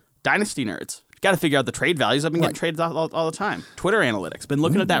 Okay. Dynasty Nerds. Got to figure out the trade values. I've been getting trades all the time. Twitter analytics. Been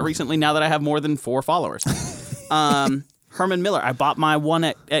looking at that recently now that I have more than 4 followers. Herman Miller. I bought my one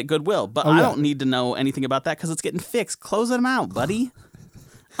at Goodwill, but I don't need to know anything about that because it's getting fixed. Close them out, buddy.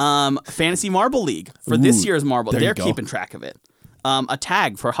 Fantasy Marble League. For this year's Marble. They're keeping track of it. A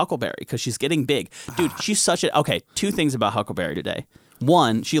tag for Huckleberry because she's getting big. Dude, she's such a... Okay, 2 things about Huckleberry today.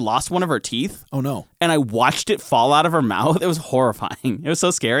 One, she lost one of her teeth. Oh, no. And I watched it fall out of her mouth. It was horrifying. It was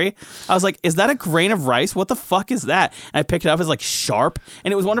so scary. I was like, is that a grain of rice? What the fuck is that? And I picked it up as like sharp.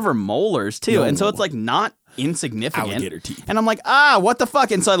 And it was one of her molars, too. No. And so it's like not insignificant. Alligator teeth. And I'm like, what the fuck?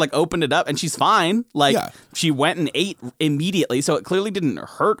 And so I like opened it up and she's fine. Like she went and ate immediately. So it clearly didn't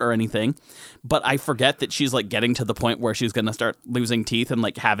hurt or anything. But I forget that she's like getting to the point where she's going to start losing teeth and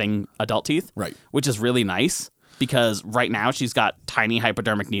like having adult teeth. Right. Which is really nice because right now she's got tiny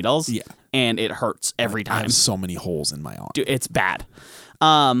hypodermic needles. Yeah. And it hurts every time. I have so many holes in my arm. Dude, it's bad.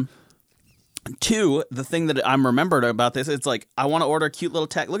 2, the thing that I'm remembered about this, it's like, I want to order a cute little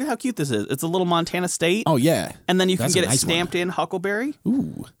tech. Look at how cute this is. It's a little Montana State. Oh, yeah. And then you can get it stamped in Huckleberry.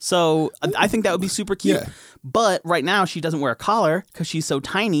 Ooh. So I think that would be super cute. Yeah. But right now she doesn't wear a collar because she's so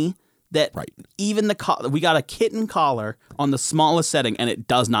tiny that even we got a kitten collar on the smallest setting and it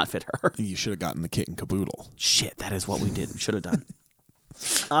does not fit her. You should have gotten the kitten caboodle. Shit, that is what we did. We should have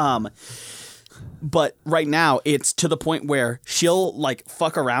done. But right now, it's to the point where she'll like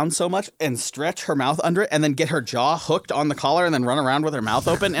fuck around so much and stretch her mouth under it and then get her jaw hooked on the collar and then run around with her mouth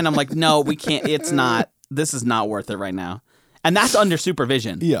open. And I'm like, no, we can't. This is not worth it right now. And that's under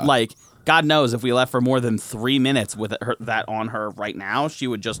supervision. Yeah. Like, God knows if we left for more than 3 minutes with that on her right now, she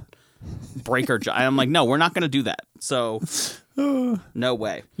would just break her jaw. I'm like, no, we're not going to do that. So... no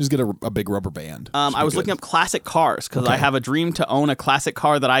way. Just get a big rubber band. I was looking up classic cars because I have a dream to own a classic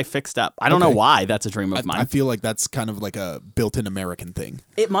car that I fixed up. I don't know why that's a dream of mine. I feel like that's kind of like a built-in American thing.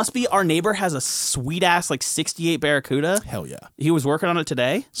 It must be. Our neighbor has a sweet-ass like 68 Barracuda. Hell yeah. He was working on it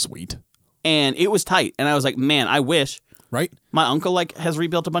today. Sweet. And it was tight. And I was like, man, I wish. Right? My uncle like has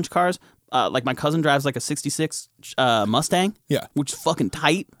rebuilt a bunch of cars. Like my cousin drives like a 66 Mustang. Yeah. Which is fucking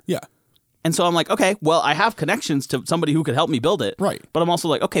tight. Yeah. And so I'm like, okay, well, I have connections to somebody who could help me build it. Right. But I'm also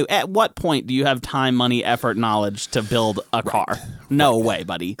like, okay, at what point do you have time, money, effort, knowledge to build a car? No way,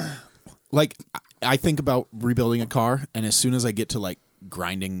 buddy. Like, I think about rebuilding a car, and as soon as I get to, like,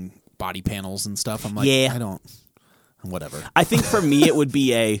 grinding body panels and stuff, I'm like, I don't, whatever. I think for me, it would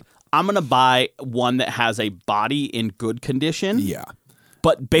be I'm going to buy one that has a body in good condition. Yeah.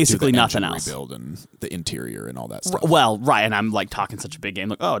 But basically nothing else. Rebuild and the interior and all that stuff. Well, right, and I'm like talking such a big game,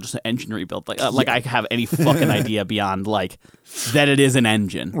 like just an engine rebuild. Like I have any fucking idea beyond like that it is an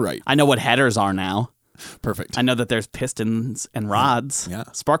engine. Right. I know what headers are now. Perfect. I know that there's pistons and rods. Yeah.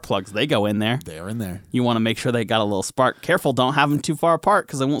 Spark plugs, they go in there. They're in there. You want to make sure they got a little spark. Careful, don't have them too far apart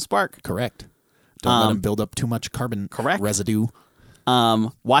because they won't spark. Correct. Don't let them build up too much carbon residue.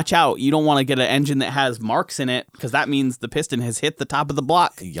 Watch out. You don't want to get an engine that has marks in it because that means the piston has hit the top of the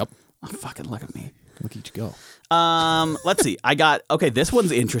block. Yep. Oh, fucking look at me. Look at you go. Let's see. This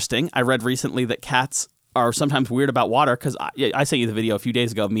one's interesting. I read recently that cats are sometimes weird about water because I sent you the video a few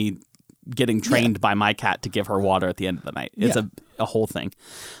days ago of me getting trained by my cat to give her water at the end of the night. It's a whole thing.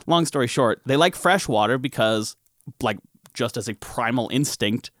 Long story short, they like fresh water because, like, just as a primal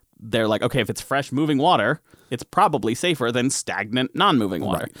instinct, they're like, okay, if it's fresh moving water, it's probably safer than stagnant non-moving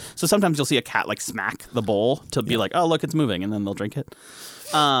water. Right. So sometimes you'll see a cat like smack the bowl to be like, oh, look, it's moving, and then they'll drink it.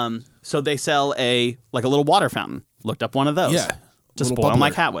 So they sell a little water fountain. Looked up one of those. Yeah. To spoil my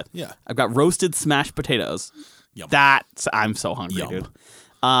cat with. Yeah. I've got roasted smashed potatoes. Yum. I'm so hungry, Yum. dude.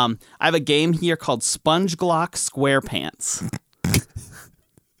 I have a game here called Sponge Glock SquarePants.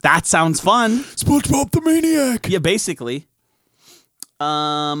 That sounds fun. SpongeBob the Maniac. Yeah, basically.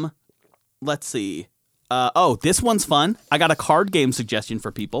 Let's see. This one's fun. I got a card game suggestion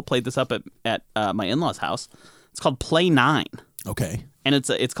for people. Played this up at my in-laws' house. It's called Play 9. Okay. And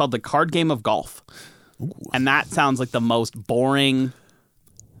it's called the card game of golf. Ooh. And that sounds like the most boring.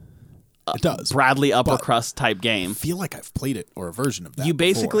 It does. Bradley upper crust type game. I feel like I've played it or a version of that. You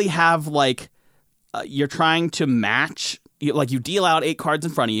basically have you're trying to match. You deal out 8 cards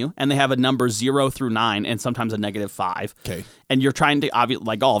in front of you, and they have a number 0 through 9, and sometimes a -5. Okay. And you're trying to,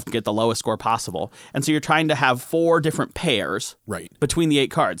 like golf, get the lowest score possible. And so you're trying to have 4 different pairs between the 8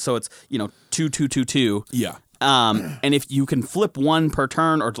 cards. So it's 2, 2, 2, 2. Yeah. And if you can flip one per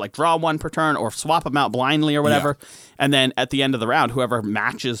turn, or draw one per turn, or swap them out blindly or whatever, and then at the end of the round, whoever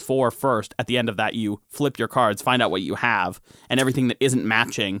matches 4 first, at the end of that, you flip your cards, find out what you have, and everything that isn't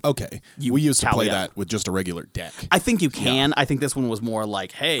matching. Okay. We used to play that with just a regular deck. I think you can. Yeah. I think this one was more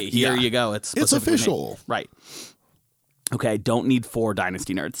like, hey, here you go. It's official. Right. Okay, I don't need 4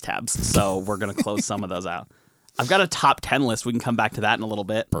 Dynasty Nerds tabs, so we're going to close some of those out. I've got a top 10 list. We can come back to that in a little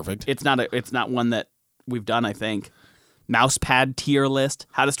bit. Perfect. It's not one that we've done, I think. Mousepad tier list.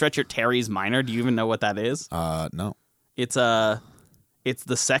 How to stretch your Teres minor. Do you even know what that is? No. It's the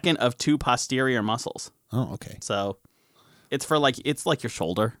second of 2 posterior muscles. Oh, okay. So it's for it's like your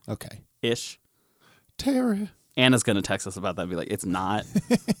shoulder. Okay. Ish. Terry. Anna's gonna text us about that and be like, it's not.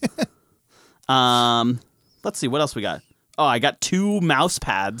 Let's see, what else we got? Oh, I got 2 mouse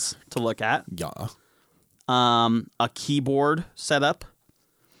pads to look at. Yeah. A keyboard setup.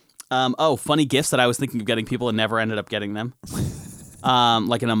 Funny gifts that I was thinking of getting people and never ended up getting them.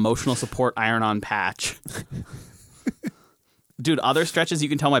 Like an emotional support iron-on patch. Dude, other stretches, you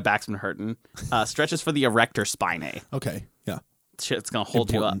can tell my back's been hurting. Stretches for the erector spinae. Okay, yeah. Shit, it's going to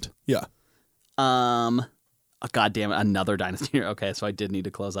hold Important. you up. Yeah. God damn it, another dynasty. Okay, so I did need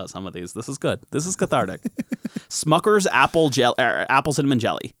to close out some of these. This is good. This is cathartic. Smucker's apple cinnamon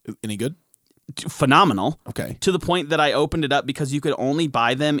jelly. Any good? Phenomenal. Okay. To the point that I opened it up because you could only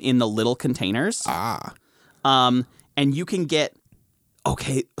buy them in the little containers. Ah. And you can get,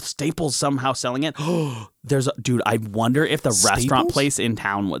 Staples somehow selling it. Dude, I wonder if the restaurant place in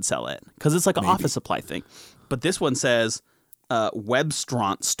town would sell it. Because it's like an office supply thing. But this one says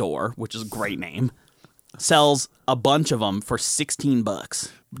Webstront Store, which is a great name, sells a bunch of them for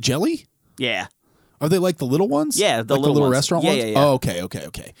 $16. Jelly? Yeah. Are they like the little ones? Yeah, the little ones. restaurant ones? Yeah. Oh,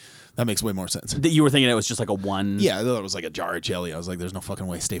 okay. That makes way more sense. You were thinking it was just like a one. Yeah, I thought it was like a jar of jelly. I was like, there's no fucking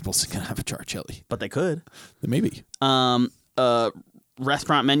way Staples can have a jar of jelly. But they could. Maybe.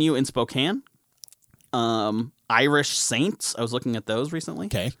 Restaurant menu in Spokane. Irish Saints. I was looking at those recently.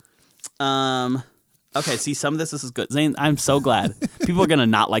 Okay. Okay, see, some of this is good. Zane, I'm so glad. People are going to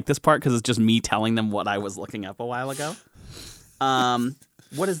not like this part because it's just me telling them what I was looking up a while ago.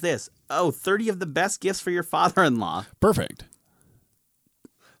 What is this? 30 of the best gifts for your father-in-law. Perfect.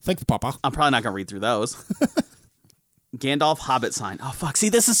 Thanks, Papa. I'm probably not going to read through those. Gandalf Hobbit sign. Oh, fuck. See,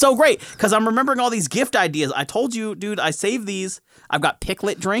 this is so great because I'm remembering all these gift ideas. I told you, dude, I saved these. I've got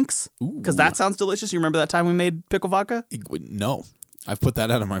picklet drinks because that sounds delicious. You remember that time we made pickle vodka? No. I've put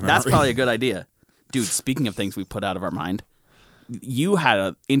that out of my memory. That's probably a good idea. Dude, speaking of things we put out of our mind, you had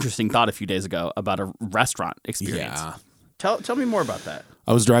an interesting thought a few days ago about a restaurant experience. Yeah. Tell me more about that.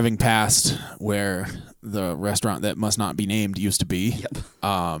 I was driving past where the restaurant that must not be named used to be.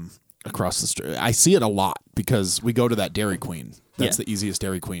 Yep. Across the street. I see it a lot because we go to that Dairy Queen. That's the easiest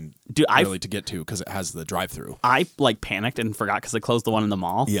Dairy Queen to get to because it has the drive-through. I panicked and forgot because they closed the one in the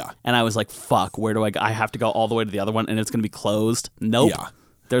mall. Yeah. And I was like, fuck, where do I go? I have to go all the way to the other one and it's going to be closed. Nope. Yeah.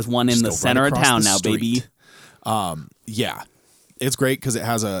 There's one in the center of town now, baby. Yeah. It's great because it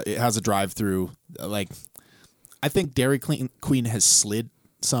has a drive-through. Like, I think Dairy Queen has slid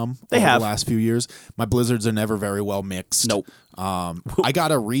some over the last few years. My Blizzards are never very well mixed. Nope. I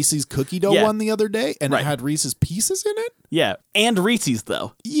got a Reese's cookie dough one the other day, and it had Reese's Pieces in it. Yeah, and Reese's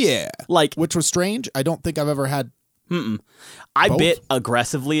though. Yeah, which was strange. I don't think I've ever had. I bit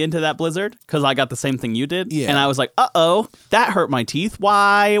aggressively into that Blizzard because I got the same thing you did. Yeah, and I was like, that hurt my teeth.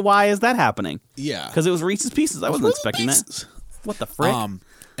 Why is that happening? Yeah, because it was Reese's Pieces. I wasn't expecting that. What the frick?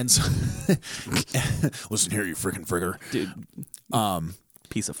 And so, listen here, you freaking fricker. Dude.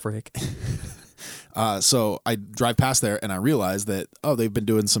 Piece of frick. So I drive past there and I realize that, they've been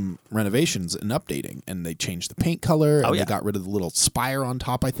doing some renovations and updating, and they changed the paint color and they got rid of the little spire on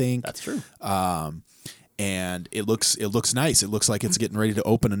top, I think. That's true. And it looks nice. It looks like it's getting ready to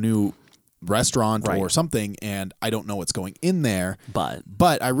open a new restaurant or something, and I don't know what's going in there.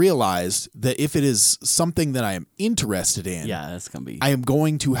 But I realized that if it is something that I am interested in, that's gonna be. I am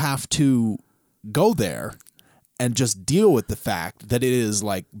going to have to go there and just deal with the fact that it is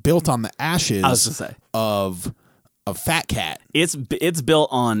like built on the ashes of Fat Cat. It's built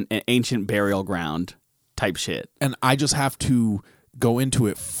on an ancient burial ground type shit, and I just have to go into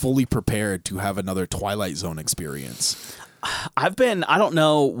it fully prepared to have another Twilight Zone experience. I don't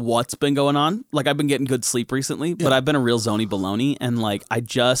know what's been going on. Like, I've been getting good sleep recently, but I've been a real zony baloney, and like, I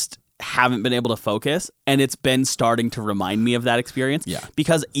just haven't been able to focus, and it's been starting to remind me of that experience. Yeah.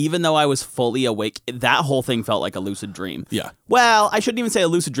 Because even though I was fully awake, that whole thing felt like a lucid dream. Yeah. Well, I shouldn't even say a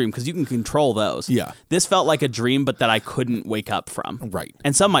lucid dream, because you can control those. Yeah. This felt like a dream, but that I couldn't wake up from. Right.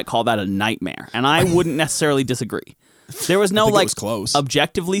 And some might call that a nightmare, and I wouldn't necessarily disagree. There was no like close.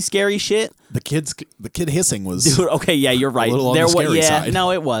 objectively scary shit. The kid hissing was Dude, okay, yeah, you're right. A little on the scary side.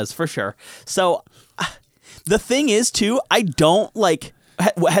 No, it was for sure. So the thing is too, I don't like.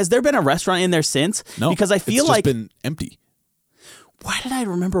 Has there been a restaurant in there since? No, because I feel it's like just been empty. Why did I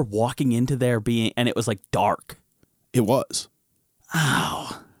remember walking into there and it was like dark? It was.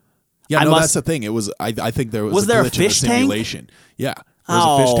 Oh, yeah. That's the thing. It was. I think there was a there glitch a fish in the simulation. Yeah. There was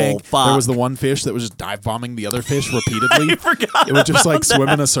a fish tank. Fuck. There was the one fish that was just dive bombing the other fish repeatedly. I forgot it would just like that. swim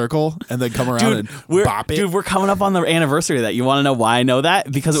in a circle and then come around and bop it. Dude, we're coming up on the anniversary of that. You want to know why I know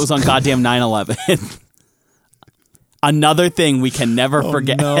that? Because it was on goddamn 9/11. Another thing we can never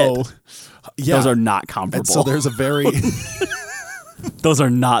forget. No. Yeah. Those are not comparable. And so there's a very... Those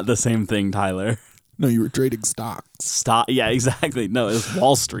are not the same thing, Tyler. No, you were trading stocks. Yeah, exactly. No, it was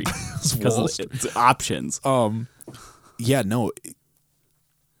Wall Street. Because it's options. Yeah, no.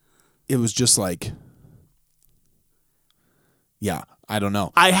 It was just like... Yeah, I don't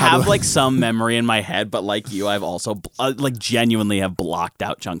know. I have like some memory in my head, but like you, I've also like genuinely have blocked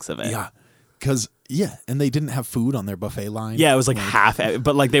out chunks of it. Yeah, because... Yeah, and they didn't have food on their buffet line. Yeah, it was like half,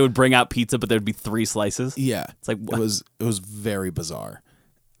 but like they would bring out pizza, but there'd be 3 slices. Yeah, it's like what? It was very bizarre.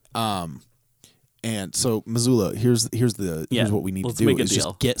 And so Missoula, here's what we need to do is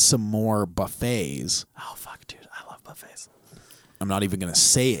just get some more buffets. Oh fuck, dude, I love buffets. I'm not even gonna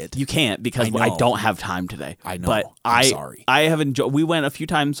say it. You can't because I don't have time today. I know. But I'm sorry. I have enjoyed. We went a few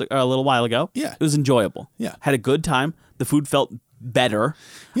times a little while ago. Yeah, it was enjoyable. Yeah, had a good time. The food felt better.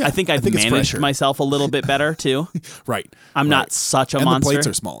 Yeah, I think I've managed myself a little bit better too. Right. I'm not such a and monster. The plates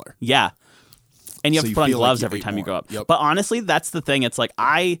are smaller. Yeah. And you have to put on gloves like every time you go up. Yep. But honestly, that's the thing. It's like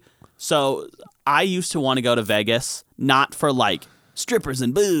I used to want to go to Vegas, not for like strippers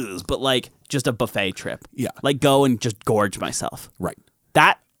and booze, but like just a buffet trip. Yeah. Like go and just gorge myself. Right.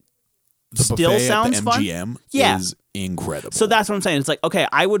 That the still sounds at the MGM fun. Yeah. is incredible. So that's what I'm saying. It's like, okay,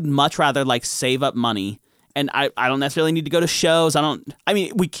 I would much rather like save up money. And I don't necessarily need to go to shows. I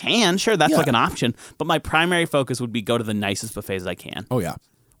mean, we can. Sure, that's like an option. But my primary focus would be go to the nicest buffets I can. Oh, yeah.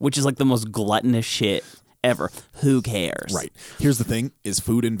 Which is like the most gluttonous shit ever. Who cares? Right. Here's the thing, is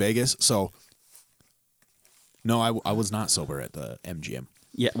food in Vegas. So, no, I was not sober at the MGM.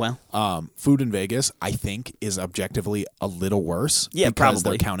 Yeah, well. Food in Vegas, I think, is objectively a little worse. Yeah, because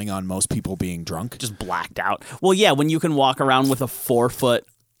probably. They're counting on most people being drunk. Just blacked out. Well, yeah, when you can walk around with a 4-foot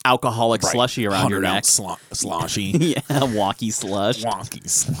alcoholic slushy around your neck. Sloshy. Yeah, wonky slush. Wonky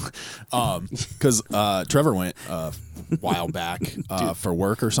slush. Because Trevor went a while back for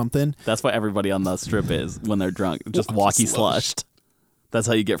work or something. That's what everybody on the strip is when they're drunk. Just walkie slushed. That's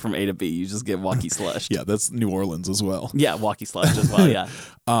how you get from A to B. You just get walkie slushed. Yeah, that's New Orleans as well. Yeah, walkie slushed as well, yeah.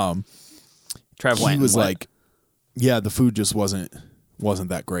 Trev went. He was like, yeah, the food just wasn't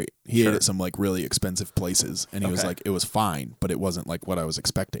that great. He ate at some like really expensive places, and he was like, it was fine, but it wasn't like what I was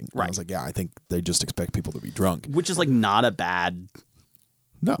expecting. Right. I was like, yeah, I think they just expect people to be drunk, which is like not a bad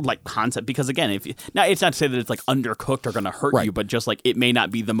like concept, because again, now it's not to say that it's like undercooked or going to hurt you, but just like it may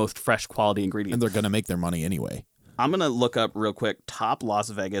not be the most fresh quality ingredient, and they're going to make their money anyway. I'm going to look up real quick top Las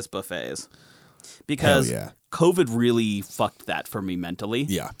Vegas buffets, because COVID really fucked that for me mentally.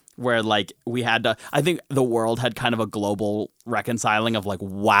 Yeah. Where like we had to, I think the world had kind of a global reconciling of like,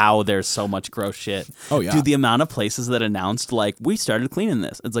 wow, there's so much gross shit. Oh yeah, dude, the amount of places that announced like we started cleaning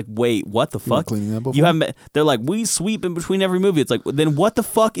this. It's like, wait, what the fuck? Cleaning that before? You haven't? They're like, we sweep in between every movie. It's like, then what the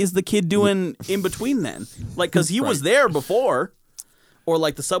fuck is the kid doing in between then? Like, because he was there before, or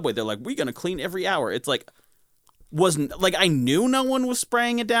like the subway. They're like, we're gonna clean every hour. It's like, wasn't like I knew no one was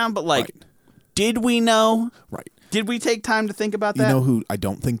spraying it down, but like, did we know? Right. Did we take time to think about that? You know who I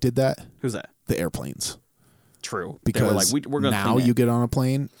don't think did that? Who's that? The airplanes. True. Because they were like, we're gonna now you get on a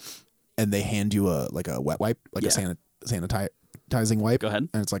plane and they hand you a wet wipe, like a sanitizing wipe. Go ahead.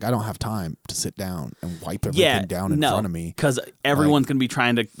 And it's like, I don't have time to sit down and wipe everything down in front of me. Because everyone's going to be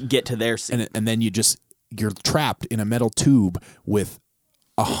trying to get to their seat. And then you're trapped in a metal tube with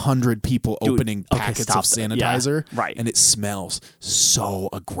 100 people opening packets of sanitizer. Yeah, right. And it smells so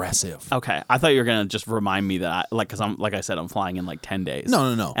aggressive. Okay. I thought you were going to just remind me that, because like I said, I'm flying in like 10 days.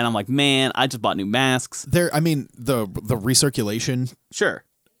 No. And I'm like, man, I just bought new masks. The recirculation. Sure.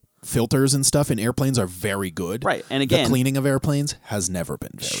 Filters and stuff in airplanes are very good. Right. And again, the cleaning of airplanes has never been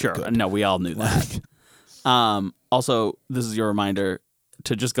very good. No, we all knew that. Also, this is your reminder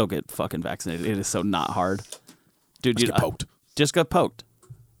to just go get fucking vaccinated. It is so not hard. Dude, just get poked. Just get poked.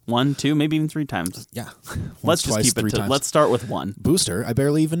 1, 2, maybe even 3 times. Yeah. Let's just keep it to, let's start with 1. Booster, I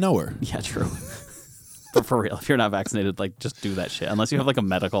barely even know her. Yeah, true. But for real, if you're not vaccinated, like, just do that shit. Unless you have like a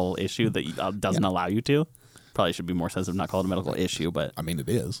medical issue that doesn't allow you to. Probably should be more sensitive, not call it a medical issue, but I mean, it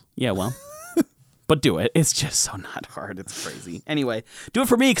is. Yeah, well. But do it. It's just so not hard. It's crazy. Anyway, do it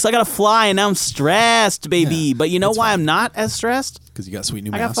for me because I got to fly and now I'm stressed, baby. Yeah, but you know why I'm not as stressed? Because you got sweet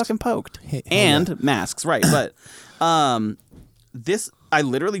new masks. I got fucking poked. Masks, right. But I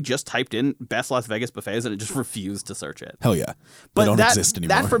literally just typed in best Las Vegas buffets and it just refused to search it. Hell yeah. But they don't exist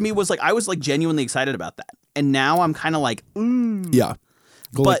anymore. That for me was like, I was like genuinely excited about that. And now I'm kind of like, Yeah.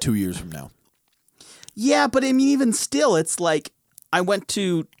 Go like 2 years from now. Yeah, but I mean, even still, it's like I went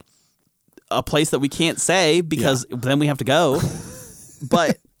to a place that we can't say because then we have to go.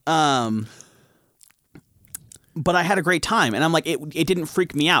 But I had a great time, and I'm like, it didn't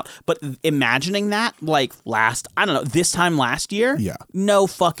freak me out. But imagining that, like this time last year, no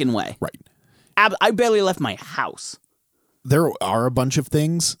fucking way. Right. I barely left my house. There are a bunch of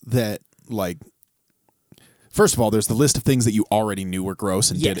things that, like, first of all, there's the list of things that you already knew were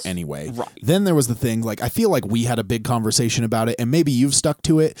gross and did anyway. Right. Then there was the thing, like, I feel like we had a big conversation about it, and maybe you've stuck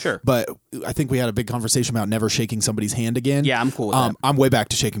to it. Sure. But I think we had a big conversation about never shaking somebody's hand again. Yeah, I'm cool with that. I'm way back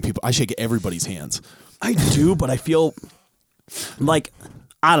to shaking people. I shake everybody's hands. I do, but I feel like,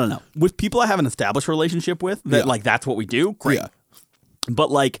 I don't know. With people I have an established relationship with, that like that's what we do, great. Yeah.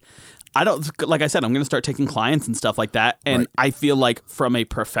 But like, like I said, I'm going to start taking clients and stuff like that. And I feel like from a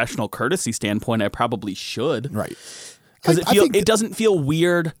professional courtesy standpoint, I probably should. Right. Because it doesn't feel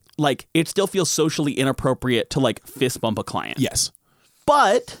weird. Like, it still feels socially inappropriate to like fist bump a client. Yes.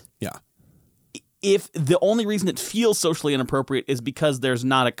 But yeah, if the only reason it feels socially inappropriate is because there's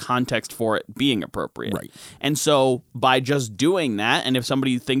not a context for it being appropriate. Right. And so by just doing that, and if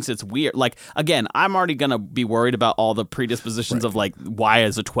somebody thinks it's weird, like, again, I'm already going to be worried about all the predispositions of like, why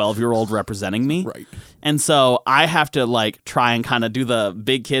is a 12-year-old representing me? Right. And so I have to like try and kind of do the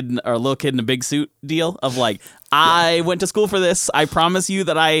big kid or little kid in a big suit deal of like, I went to school for this. I promise you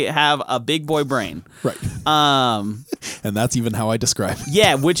that I have a big boy brain. Right. And that's even how I describe it.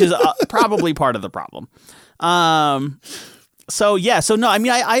 Yeah, which is probably part of the problem. So no, I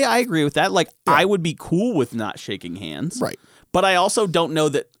mean, I agree with that. Like, I would be cool with not shaking hands. Right. But I also don't know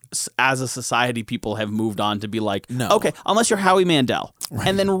that as a society, people have moved on to be like, no. Okay, unless you're Howie Mandel. Right.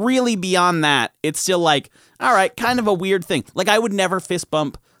 And then really beyond that, it's still like, all right, kind of a weird thing. Like, I would never fist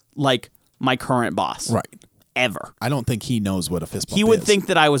bump like my current boss. Right. Ever. I don't think he knows what a fist bump is. He would think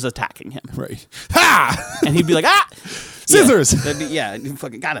that I was attacking him. Right. Ha! And he'd be like, Scissors! Yeah,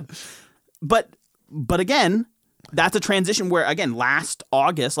 fucking got him. But again, that's a transition where, again, last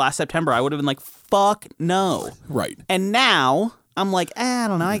September, I would have been like, fuck no. Right. And now I'm like, I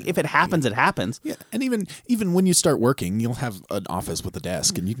don't know. If it happens, it happens. Yeah, and even when you start working, you'll have an office with a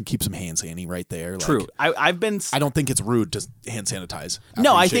desk, and you can keep some hand sanitizer right there. True. Like, I don't think it's rude to hand sanitize.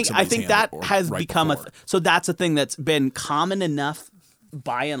 No, I think that has become so that's a thing that's been common enough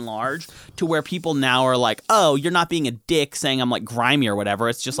by and large to where people now are like, oh, you're not being a dick saying I'm like grimy or whatever.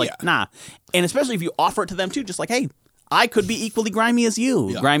 It's just like, nah. And especially if you offer it to them too, just like, hey, I could be equally grimy as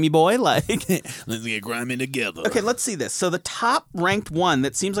you, grimy boy. Like, let's get grimy together. Okay, let's see this. So the top ranked one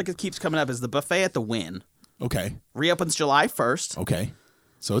that seems like it keeps coming up is the buffet at the Wynn. Okay. Reopens July 1st. Okay.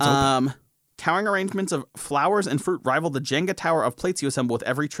 So it's open. Towering arrangements of flowers and fruit rival the Jenga tower of plates you assemble with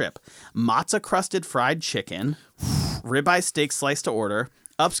every trip. Matzo crusted fried chicken, ribeye steak sliced to order,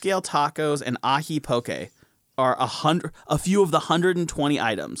 upscale tacos, and ahi poke are a few of the 120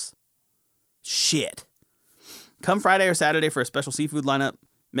 items. Shit. Come Friday or Saturday for a special seafood lineup.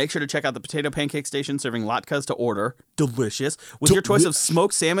 Make sure to check out the potato pancake station serving latkes to order. Delicious. With your choice of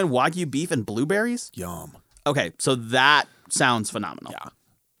smoked salmon, Wagyu beef, and blueberries. Yum. Okay, so that sounds phenomenal. Yeah.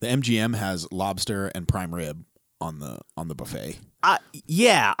 The MGM has lobster and prime rib on the buffet.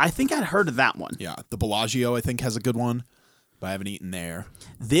 Yeah, I think I'd heard of that one. Yeah, the Bellagio I think has a good one, but I haven't eaten there.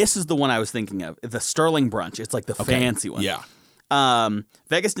 This is the one I was thinking of, the Sterling Brunch. It's like the fancy one. Yeah.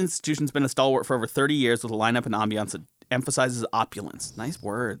 Vegas Institution's been a stalwart for over 30 years with a lineup and ambiance that emphasizes opulence. Nice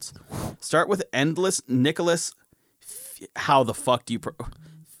words. Start with endless Nicholas. How the fuck do you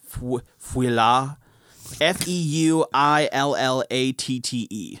Feuillat? Feuillatte.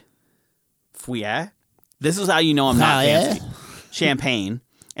 Fouillat? This is how you know I'm not fancy. Champagne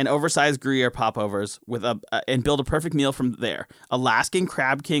and oversized Gruyere popovers with and build a perfect meal from there. Alaskan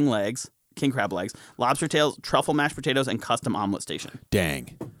king crab legs, lobster tails, truffle mashed potatoes, and custom omelet station.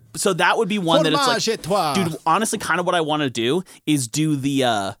 Dang. So that would be one that Fromage it's et like, toi. dude, honestly, kind of what I want to do is do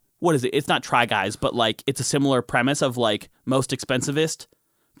the, what is it? It's not Try Guys, but like it's a similar premise of like most expensivest,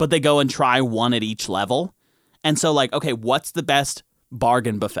 but they go and try one at each level. And so like, okay, what's the best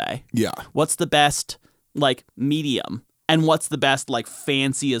bargain buffet? Yeah. What's the best like medium? And what's the best like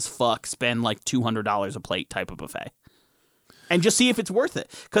fancy as fuck spend like $200 a plate type of buffet? And just see if it's worth it.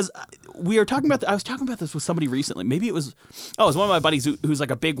 Because I was talking about this with somebody recently. Maybe it was one of my buddies who's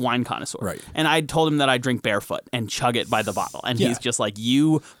like a big wine connoisseur. Right. And I told him that I drink barefoot and chug it by the bottle. And he's just like,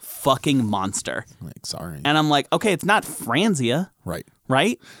 you fucking monster. Like, sorry. And I'm like, okay, it's not Franzia. Right.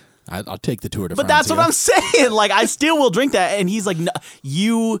 Right? I'll take the Tour de But France. that's what I'm saying. Like, I still will drink that. And he's like, no,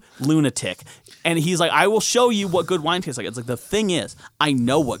 you lunatic. And he's like, I will show you what good wine tastes like. It's like, the thing is, I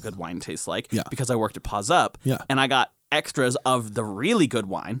know what good wine tastes like because I worked at Pause Up. Yeah. And I got extras of the really good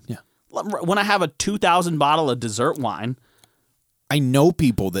wine. Yeah. When I have a 2,000 bottle of dessert wine. I know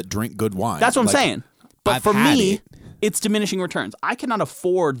people that drink good wine. That's what I'm saying. But I've for had me, it's diminishing returns. I cannot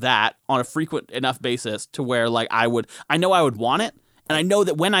afford that on a frequent enough basis to where like I know I would want it. And I know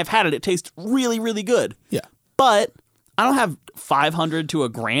that when I've had it, it tastes really, really good. Yeah. But I don't have $500 to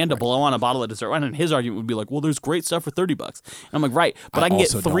 $1,000 to blow on a bottle of dessert wine. And his argument would be like, well, there's great stuff for $30. And I'm like, right. But I can get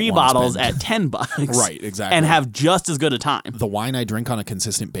also don't 3 wanna bottles spend- at $10. Right, exactly. And have just as good a time. The wine I drink on a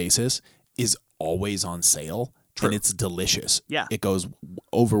consistent basis is always on sale. True. And it's delicious. Yeah. It goes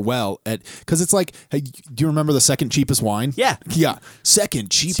over well because it's like, hey, do you remember the second cheapest wine? Yeah. Yeah.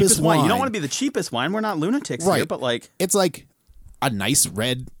 Second cheapest wine. You don't want to be the cheapest wine. We're not lunatics here, but like. It's like a nice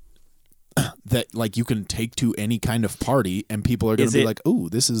red that like you can take to any kind of party and people are going to be like, ooh,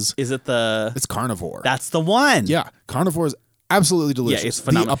 this is. Is it It's Carnivore. That's the one. Yeah. Carnivore is absolutely delicious. Yeah, it's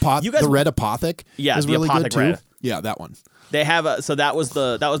phenomenal. The red Apothic is the really Apothic good too. Red. Yeah, that one. They have so that was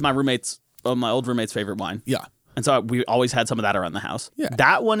my old roommate's favorite wine. Yeah. And so we always had some of that around the house. Yeah.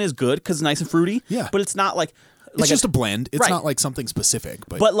 That one is good because it's nice and fruity. Yeah. But it's not like It's just a blend. It's right. not like something specific.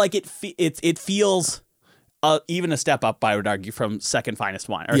 But like it feels even a step up, I would argue, from second finest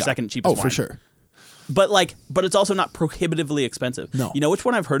wine or second cheapest wine. Oh, for sure. But it's also not prohibitively expensive. No. You know which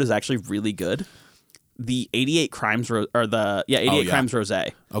one I've heard is actually really good? The 88 Crimes Crimes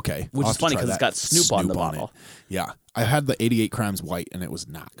Rosé. Okay. Which I'll is have to funny try because it's that. got Snoop on the it. bottle. Yeah. I had the 88 Crimes White and it was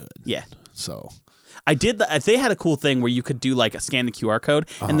not good. Yeah. So I did they had a cool thing where you could do like a scan the QR code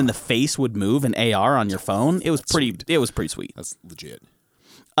and then the face would move in AR on your phone. It was pretty sweet. that's legit.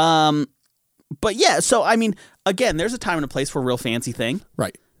 But yeah, so I mean, again, there's a time and a place for a real fancy thing.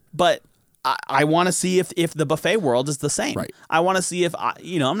 Right. But I want to see if the buffet world is the same. Right. I want to see if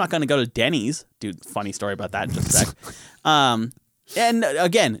I'm not going to go to Denny's. Dude, funny story about that in just a sec. And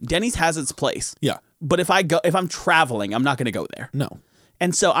again, Denny's has its place. Yeah. But if I'm traveling, I'm not going to go there. No.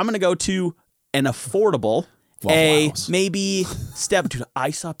 And so I'm going to go to an affordable, Waffle House. maybe step. Dude,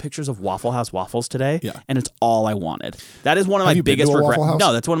 I saw pictures of Waffle House waffles today, Yeah. and it's all I wanted. That is one of my you been biggest to a regrets. Waffle House?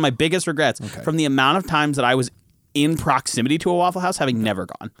 No, that's one of my biggest regrets Okay. from the amount of times that I was in proximity to a Waffle House, having never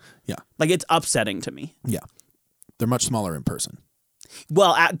gone. Yeah. Like, it's upsetting to me. Yeah. They're much smaller in person.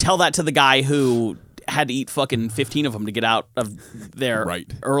 Well, tell that to the guy who had to eat fucking 15 of them to get out of there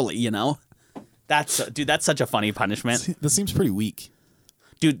Right. early, you know? That's such a funny punishment. That seems pretty weak.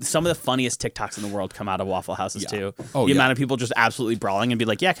 Dude, some of the funniest TikToks in the world come out of Waffle Houses, too. Oh, the yeah. amount of people just absolutely brawling and be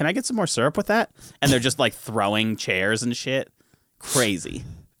like, yeah, can I get some more syrup with that? And they're just, like, throwing chairs and shit. Crazy.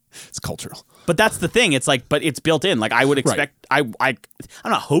 It's cultural. But that's the thing. It's like, but it's built in. Like, I would expect, I'm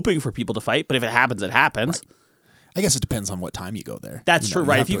not hoping for people to fight, but if it happens, it happens. Right. I guess it depends on what time you go there. That's true,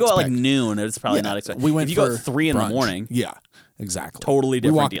 right? have If you to go at like expect- noon, it's probably not expected. We went if you go for at 3 in the brunch. morning, Yeah, exactly. Totally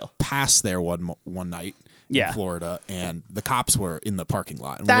different we walked deal. past there one night Yeah. in Florida, and the cops were in the parking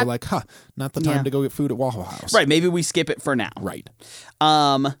lot. And we That- were like, not the time Yeah. to go get food at Waffle House. right? Maybe we skip it for now. Right.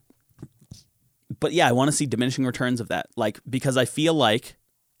 But yeah, I want to see diminishing returns of that. Like, because I feel like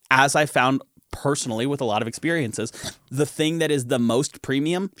as I found personally, with a lot of experiences, the thing that is the most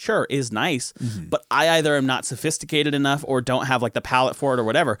premium, sure, is nice, but I either am not sophisticated enough or don't have like the palate for it or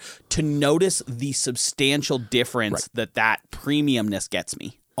whatever to notice the substantial difference that premiumness gets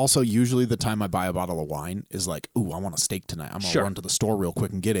me. Also, usually the time I buy a bottle of wine is like, ooh, I want a steak tonight. I'm going to run to the store real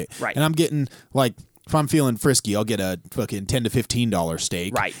quick and get it. Right. And I'm getting, like, if I'm feeling frisky, I'll get a fucking $10 to $15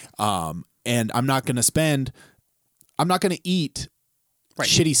 steak. Right. And I'm not going to eat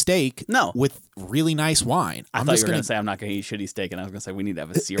shitty steak with really nice wine. I thought you were going to say I'm not going to eat shitty steak, and I was going to say we need to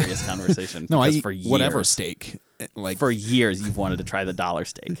have a serious conversation. No, I eat for years, whatever steak. Like, for years, you've wanted to try the dollar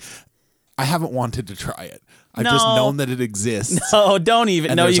steak. I haven't wanted to try it. I've just known that it exists. No, don't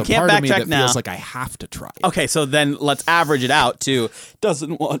even. And no, you can't backtrack now. Feels like I have to try it. Okay, so then let's average it out to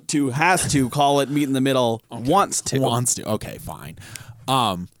doesn't want to, has to, call it meet in the middle, wants to. Wants to. Okay, fine.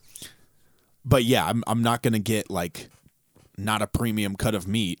 But yeah, I'm not going to get like not a premium cut of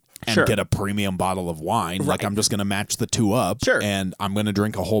meat and get a premium bottle of wine. Right. Like I'm just going to match the two up. Sure. And I'm going to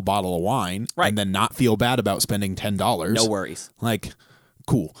drink a whole bottle of wine and then not feel bad about spending $10. No worries. Like,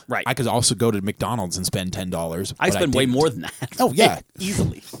 cool. Right. I could also go to McDonald's and spend $10. I spend way more than that. Oh, yeah.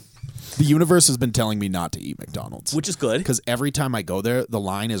 Easily. The universe has been telling me not to eat McDonald's. Which is good. Because every time I go there, the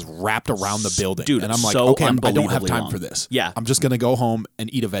line is wrapped around the building. Dude, and I'm like, so okay, I don't have time long. for this. Yeah. I'm just going to go home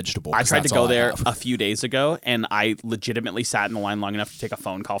and eat a vegetable. I tried to go there a few days ago, and I legitimately sat in the line long enough to take a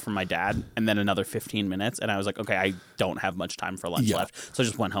phone call from my dad, and then another 15 minutes, and I was like, okay, I don't have much time for lunch left. So I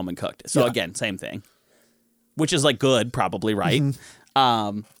just went home and cooked. So again, same thing. Which is like good, probably, right?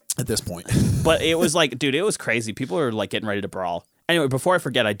 At this point. But it was like, dude, it was crazy. People are like getting ready to brawl. Anyway, before I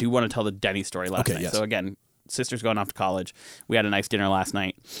forget, I do want to tell the Denny story last night. Yes. So again, sister's going off to college. We had a nice dinner last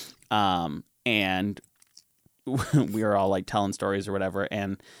night. And we were all like telling stories or whatever.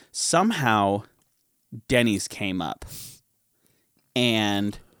 And somehow Denny's came up.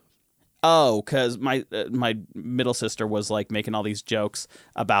 And because my middle sister was like making all these jokes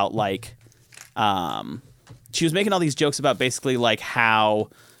about like, she was making all these jokes about basically like how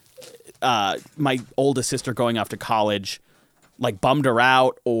my oldest sister going off to college like bummed her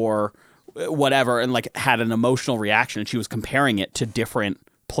out or whatever and like had an emotional reaction, and she was comparing it to different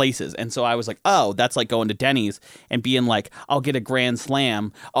places. And so I was like, oh, that's like going to Denny's and being like, I'll get a grand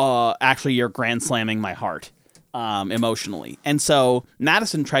slam. Actually, you're grand slamming my heart emotionally. And so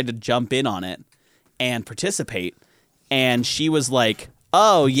Madison tried to jump in on it and participate, and she was like,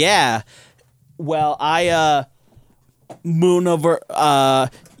 oh yeah, well, I moon over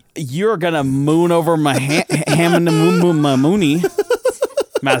you're gonna moon over my ham and the moon my moony.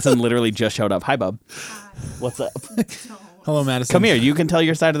 Madison literally just showed up. Hi, bub. What's up? Hello, Madison. Come here. You can tell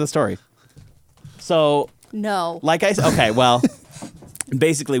your side of the story. So, no. Like I said, okay, well,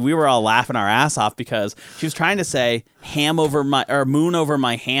 basically we were all laughing our ass off because she was trying to say ham over my, or moon over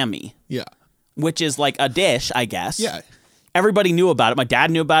my hammy. Yeah. Which is like a dish, I guess. Yeah. Everybody knew about it. My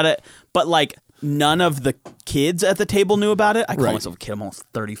dad knew about it, but like none of the kids at the table knew about it. I call myself a kid. I'm almost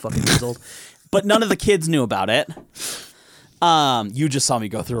 30 fucking years old. But none of the kids knew about it. You just saw me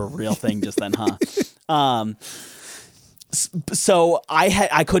go through a real thing just then, huh? So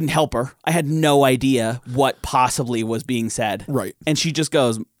I couldn't help her. I had no idea what possibly was being said. Right. And she just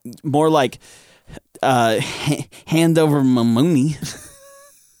goes more like, hand over my money.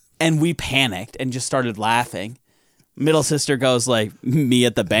 And we panicked and just started laughing. Middle sister goes like, me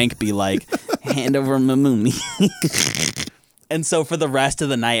at the bank be like, hand over my money. And so for the rest of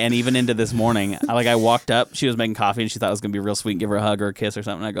the night and even into this morning, I walked up, she was making coffee and she thought it was going to be real sweet, give her a hug or a kiss or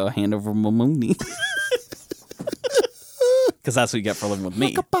something. I go, hand over my money. Because that's what you get for living with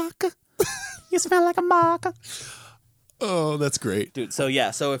me. You smell like a baka. Oh, that's great. Dude, so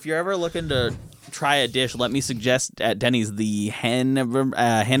yeah, so if you're ever looking to try a dish, let me suggest at Denny's the hand over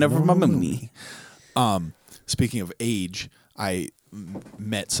my money. Speaking of age, I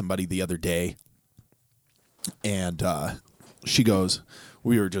met somebody the other day, and she goes,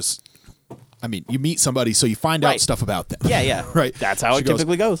 you meet somebody, so you find out stuff about them. Yeah. Right. That's how it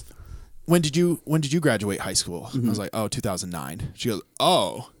typically goes. When did you graduate high school? Mm-hmm. I was like, 2009. She goes,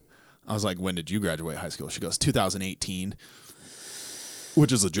 oh. I was like, when did you graduate high school? She goes, 2018,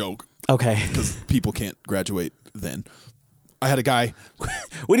 which is a joke. Okay. Because people can't graduate then. I had a guy.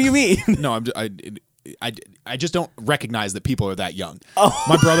 What do you mean? No, I just don't recognize that people are that young. Oh.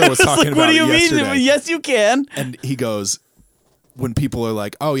 My brother was talking about it yesterday. What do you mean? Yes, you can. And he goes, when people are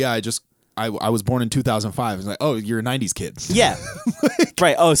like, oh, yeah, I was born in 2005. It's like, oh, you're a 90s kid. Yeah.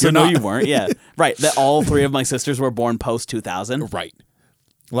 Right. Oh, so no, you weren't. Yeah. Right. That all three of my sisters were born post 2000. Right.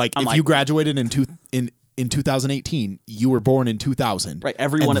 Like, if you graduated in in 2018. You were born in 2000. Right.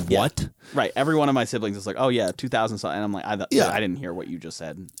 Every one of what? Right. Every one of my siblings is like, oh yeah, 2000 something. And I'm like, I didn't hear what you just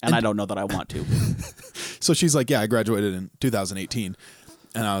said, and I don't know that I want to. So she's like, yeah, I graduated in 2018,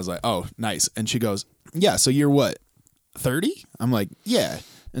 and I was like, oh, nice. And she goes, yeah, so you're what, 30? I'm like, yeah.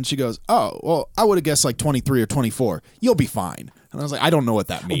 And she goes, oh, well, I would have guessed like 23 or 24. You'll be fine. And I was like, I don't know what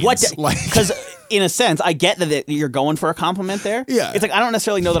that means. Because in a sense, I get that you're going for a compliment there. Yeah. It's like, I don't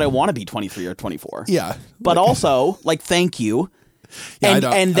necessarily know that I want to be 23 or 24. Yeah. But also, like, thank you. Yeah,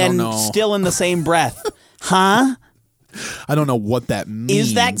 and then still in the same breath, huh? I don't know what that means.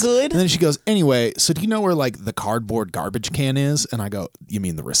 Is that good? And then she goes, anyway, so do you know where like the cardboard garbage can is? And I go, you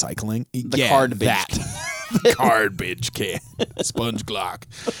mean the recycling? The cardboard. The garbage can. Sponge Glock.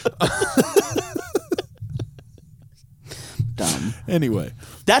 Dumb. Anyway.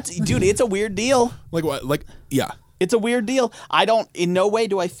 Dude, it's a weird deal. Like what? Like, yeah. It's a weird deal. In no way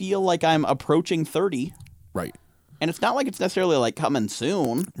do I feel like I'm approaching 30. Right. And it's not like it's necessarily like coming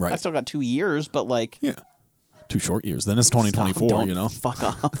soon. Right. I still got 2 years, but like. Yeah. 2 short years. Then it's 2024, don't you know? Fuck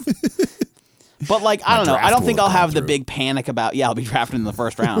off. But like, I don't know. I don't think I'll have the big panic about, I'll be drafted in the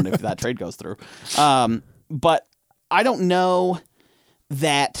first round if that trade goes through. But I don't know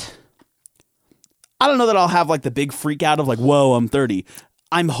that I'll have like the big freak out of like, whoa, I'm 30.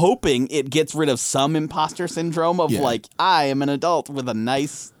 I'm hoping it gets rid of some imposter syndrome of like, I am an adult with a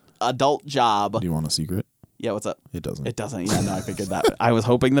nice adult job. Do you want a secret? Yeah, what's up? It doesn't. It doesn't. Yeah, no, I figured that. I was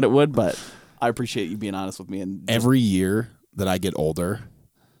hoping that it would, but I appreciate you being honest with me. And every year that I get older,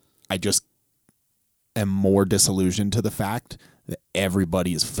 I just am more disillusioned to the fact that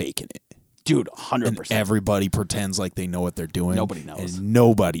everybody is faking it. Dude, 100%. And everybody pretends like they know what they're doing. Nobody knows. And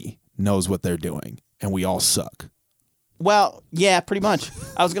nobody knows what they're doing. And we all suck. Well, yeah, pretty much.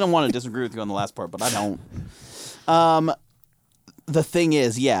 I was going to want to disagree with you on the last part, but I don't. The thing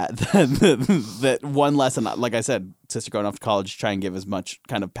is, yeah, that one lesson, like I said, sister going off to college, try and give as much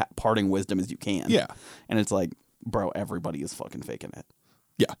kind of parting wisdom as you can. Yeah. And it's like, bro, everybody is fucking faking it.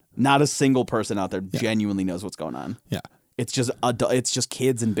 Yeah. Not a single person out there genuinely knows what's going on. Yeah. It's just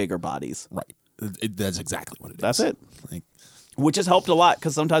kids in bigger bodies. Right. That's exactly what it is. That's it. Like, which has helped a lot,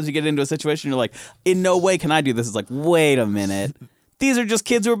 because sometimes you get into a situation you're like, in no way can I do this. It's like, wait a minute. These are just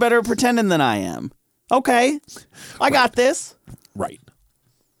kids who are better at pretending than I am. Okay. I got this. Right.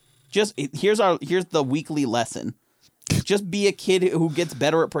 Here's the weekly lesson. Just be a kid who gets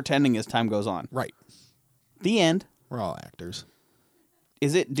better at pretending as time goes on. Right. The end. We're all actors.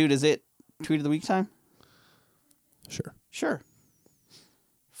 Is it tweet of the week time? Sure.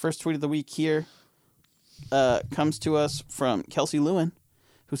 First tweet of the week here comes to us from Kelsey Lewin,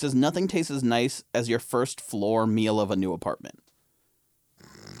 who says, nothing tastes as nice as your first floor meal of a new apartment.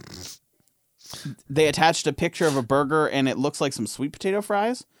 They attached a picture of a burger, and it looks like some sweet potato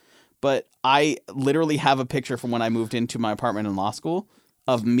fries. But I literally have a picture from when I moved into my apartment in law school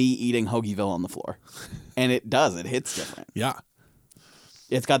of me eating Hoagieville on the floor. And it hits different. Yeah.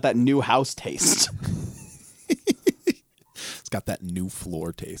 It's got that new house taste. It's got that new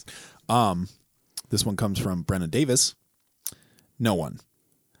floor taste. This one comes from Brenna Davis. No one.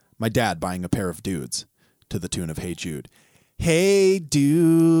 My dad buying a pair of dudes to the tune of Hey Jude. Hey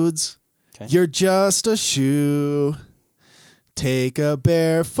dudes, you're just a shoe. Take a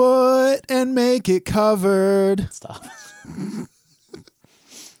bare foot and make it covered. Stop.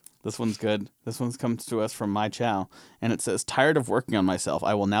 This one's good. This one comes to us from My Chow, and it says, tired of working on myself,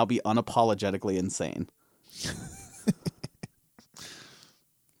 I will now be unapologetically insane.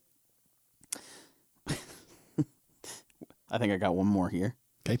 I think I got one more here.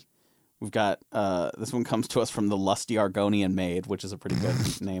 Okay. We've got, this one comes to us from the Lusty Argonian Maid, which is a pretty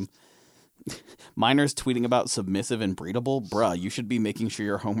good name. Minors tweeting about submissive and breedable. Bruh, you should be making sure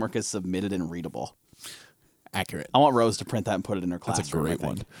your homework is submitted and readable. Accurate. I want Rose to print that and put it in her classroom. That's a great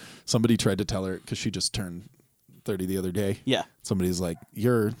one. Somebody tried to tell her, because she just turned 30 the other day. Yeah. Somebody's like,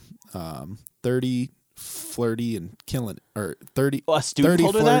 you're 30, flirty, and killing it. Or 30. Oh, a student 30,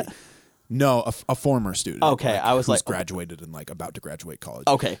 told her that? No, a former student. Okay, I was like, graduated and like about to graduate college.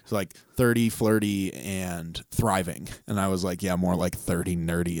 Okay. So like 30, flirty, and thriving. And I was like, yeah, more like 30,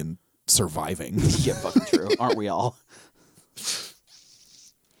 nerdy, and surviving. Yeah, fucking true. Aren't we all?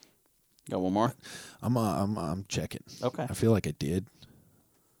 Got one more? I'm checking. Okay. I feel like I did.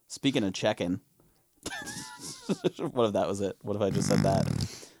 Speaking of checking, what if that was it? What if I just said that?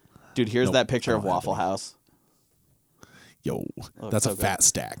 Dude, here's that picture of Waffle House. Yo, that's so a fat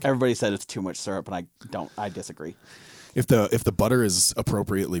stack. Everybody said it's too much syrup, and I disagree. If the butter is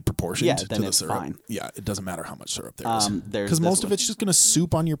appropriately proportioned then to the it's syrup, fine. Yeah, it doesn't matter how much syrup there is. Because most of it's just gonna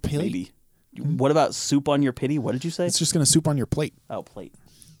soup on your plate. Maybe. What about soup on your pity? What did you say? It's just gonna soup on your plate. Oh, plate.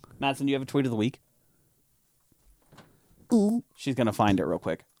 Madison, do you have a tweet of the week? She's going to find it real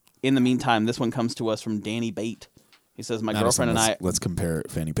quick. In the meantime, this one comes to us from Danny Bate. He says, my girlfriend and I... Let's compare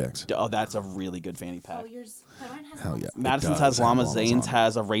fanny packs. Oh, that's a really good fanny pack. Oh, yours. Mine has Hell yeah. Madison's has llama. Zane's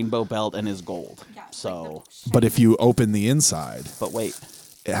has a rainbow belt and is gold. Yeah, So... But if you open the inside, But wait.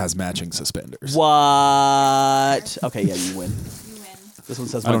 it has matching suspenders. What? Okay, yeah, you win. You win. This one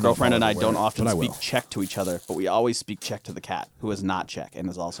says, I my don't know if girlfriend I'll and I ever don't wear it, often but I speak will. Czech to each other, but we always speak Czech to the cat, who is not Czech and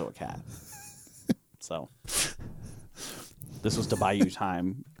is also a cat. So... This was to buy you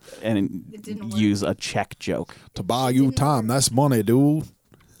time and It didn't work. use a Czech joke. To buy you time, that's money, dude.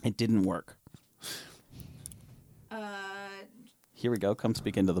 It didn't work. Here we go. Come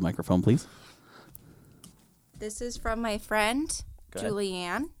speak into the microphone, please. This is from my friend, Go ahead.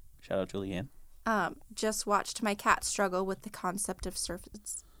 Julianne. Shout out, Julianne. Just watched my cat struggle with the concept of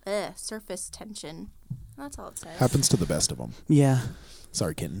surface tension. That's all it says. Happens to the best of them. Yeah.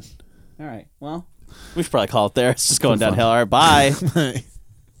 Sorry, kitten. All right. Well, we should probably call it there. It's just going downhill. All right. Bye.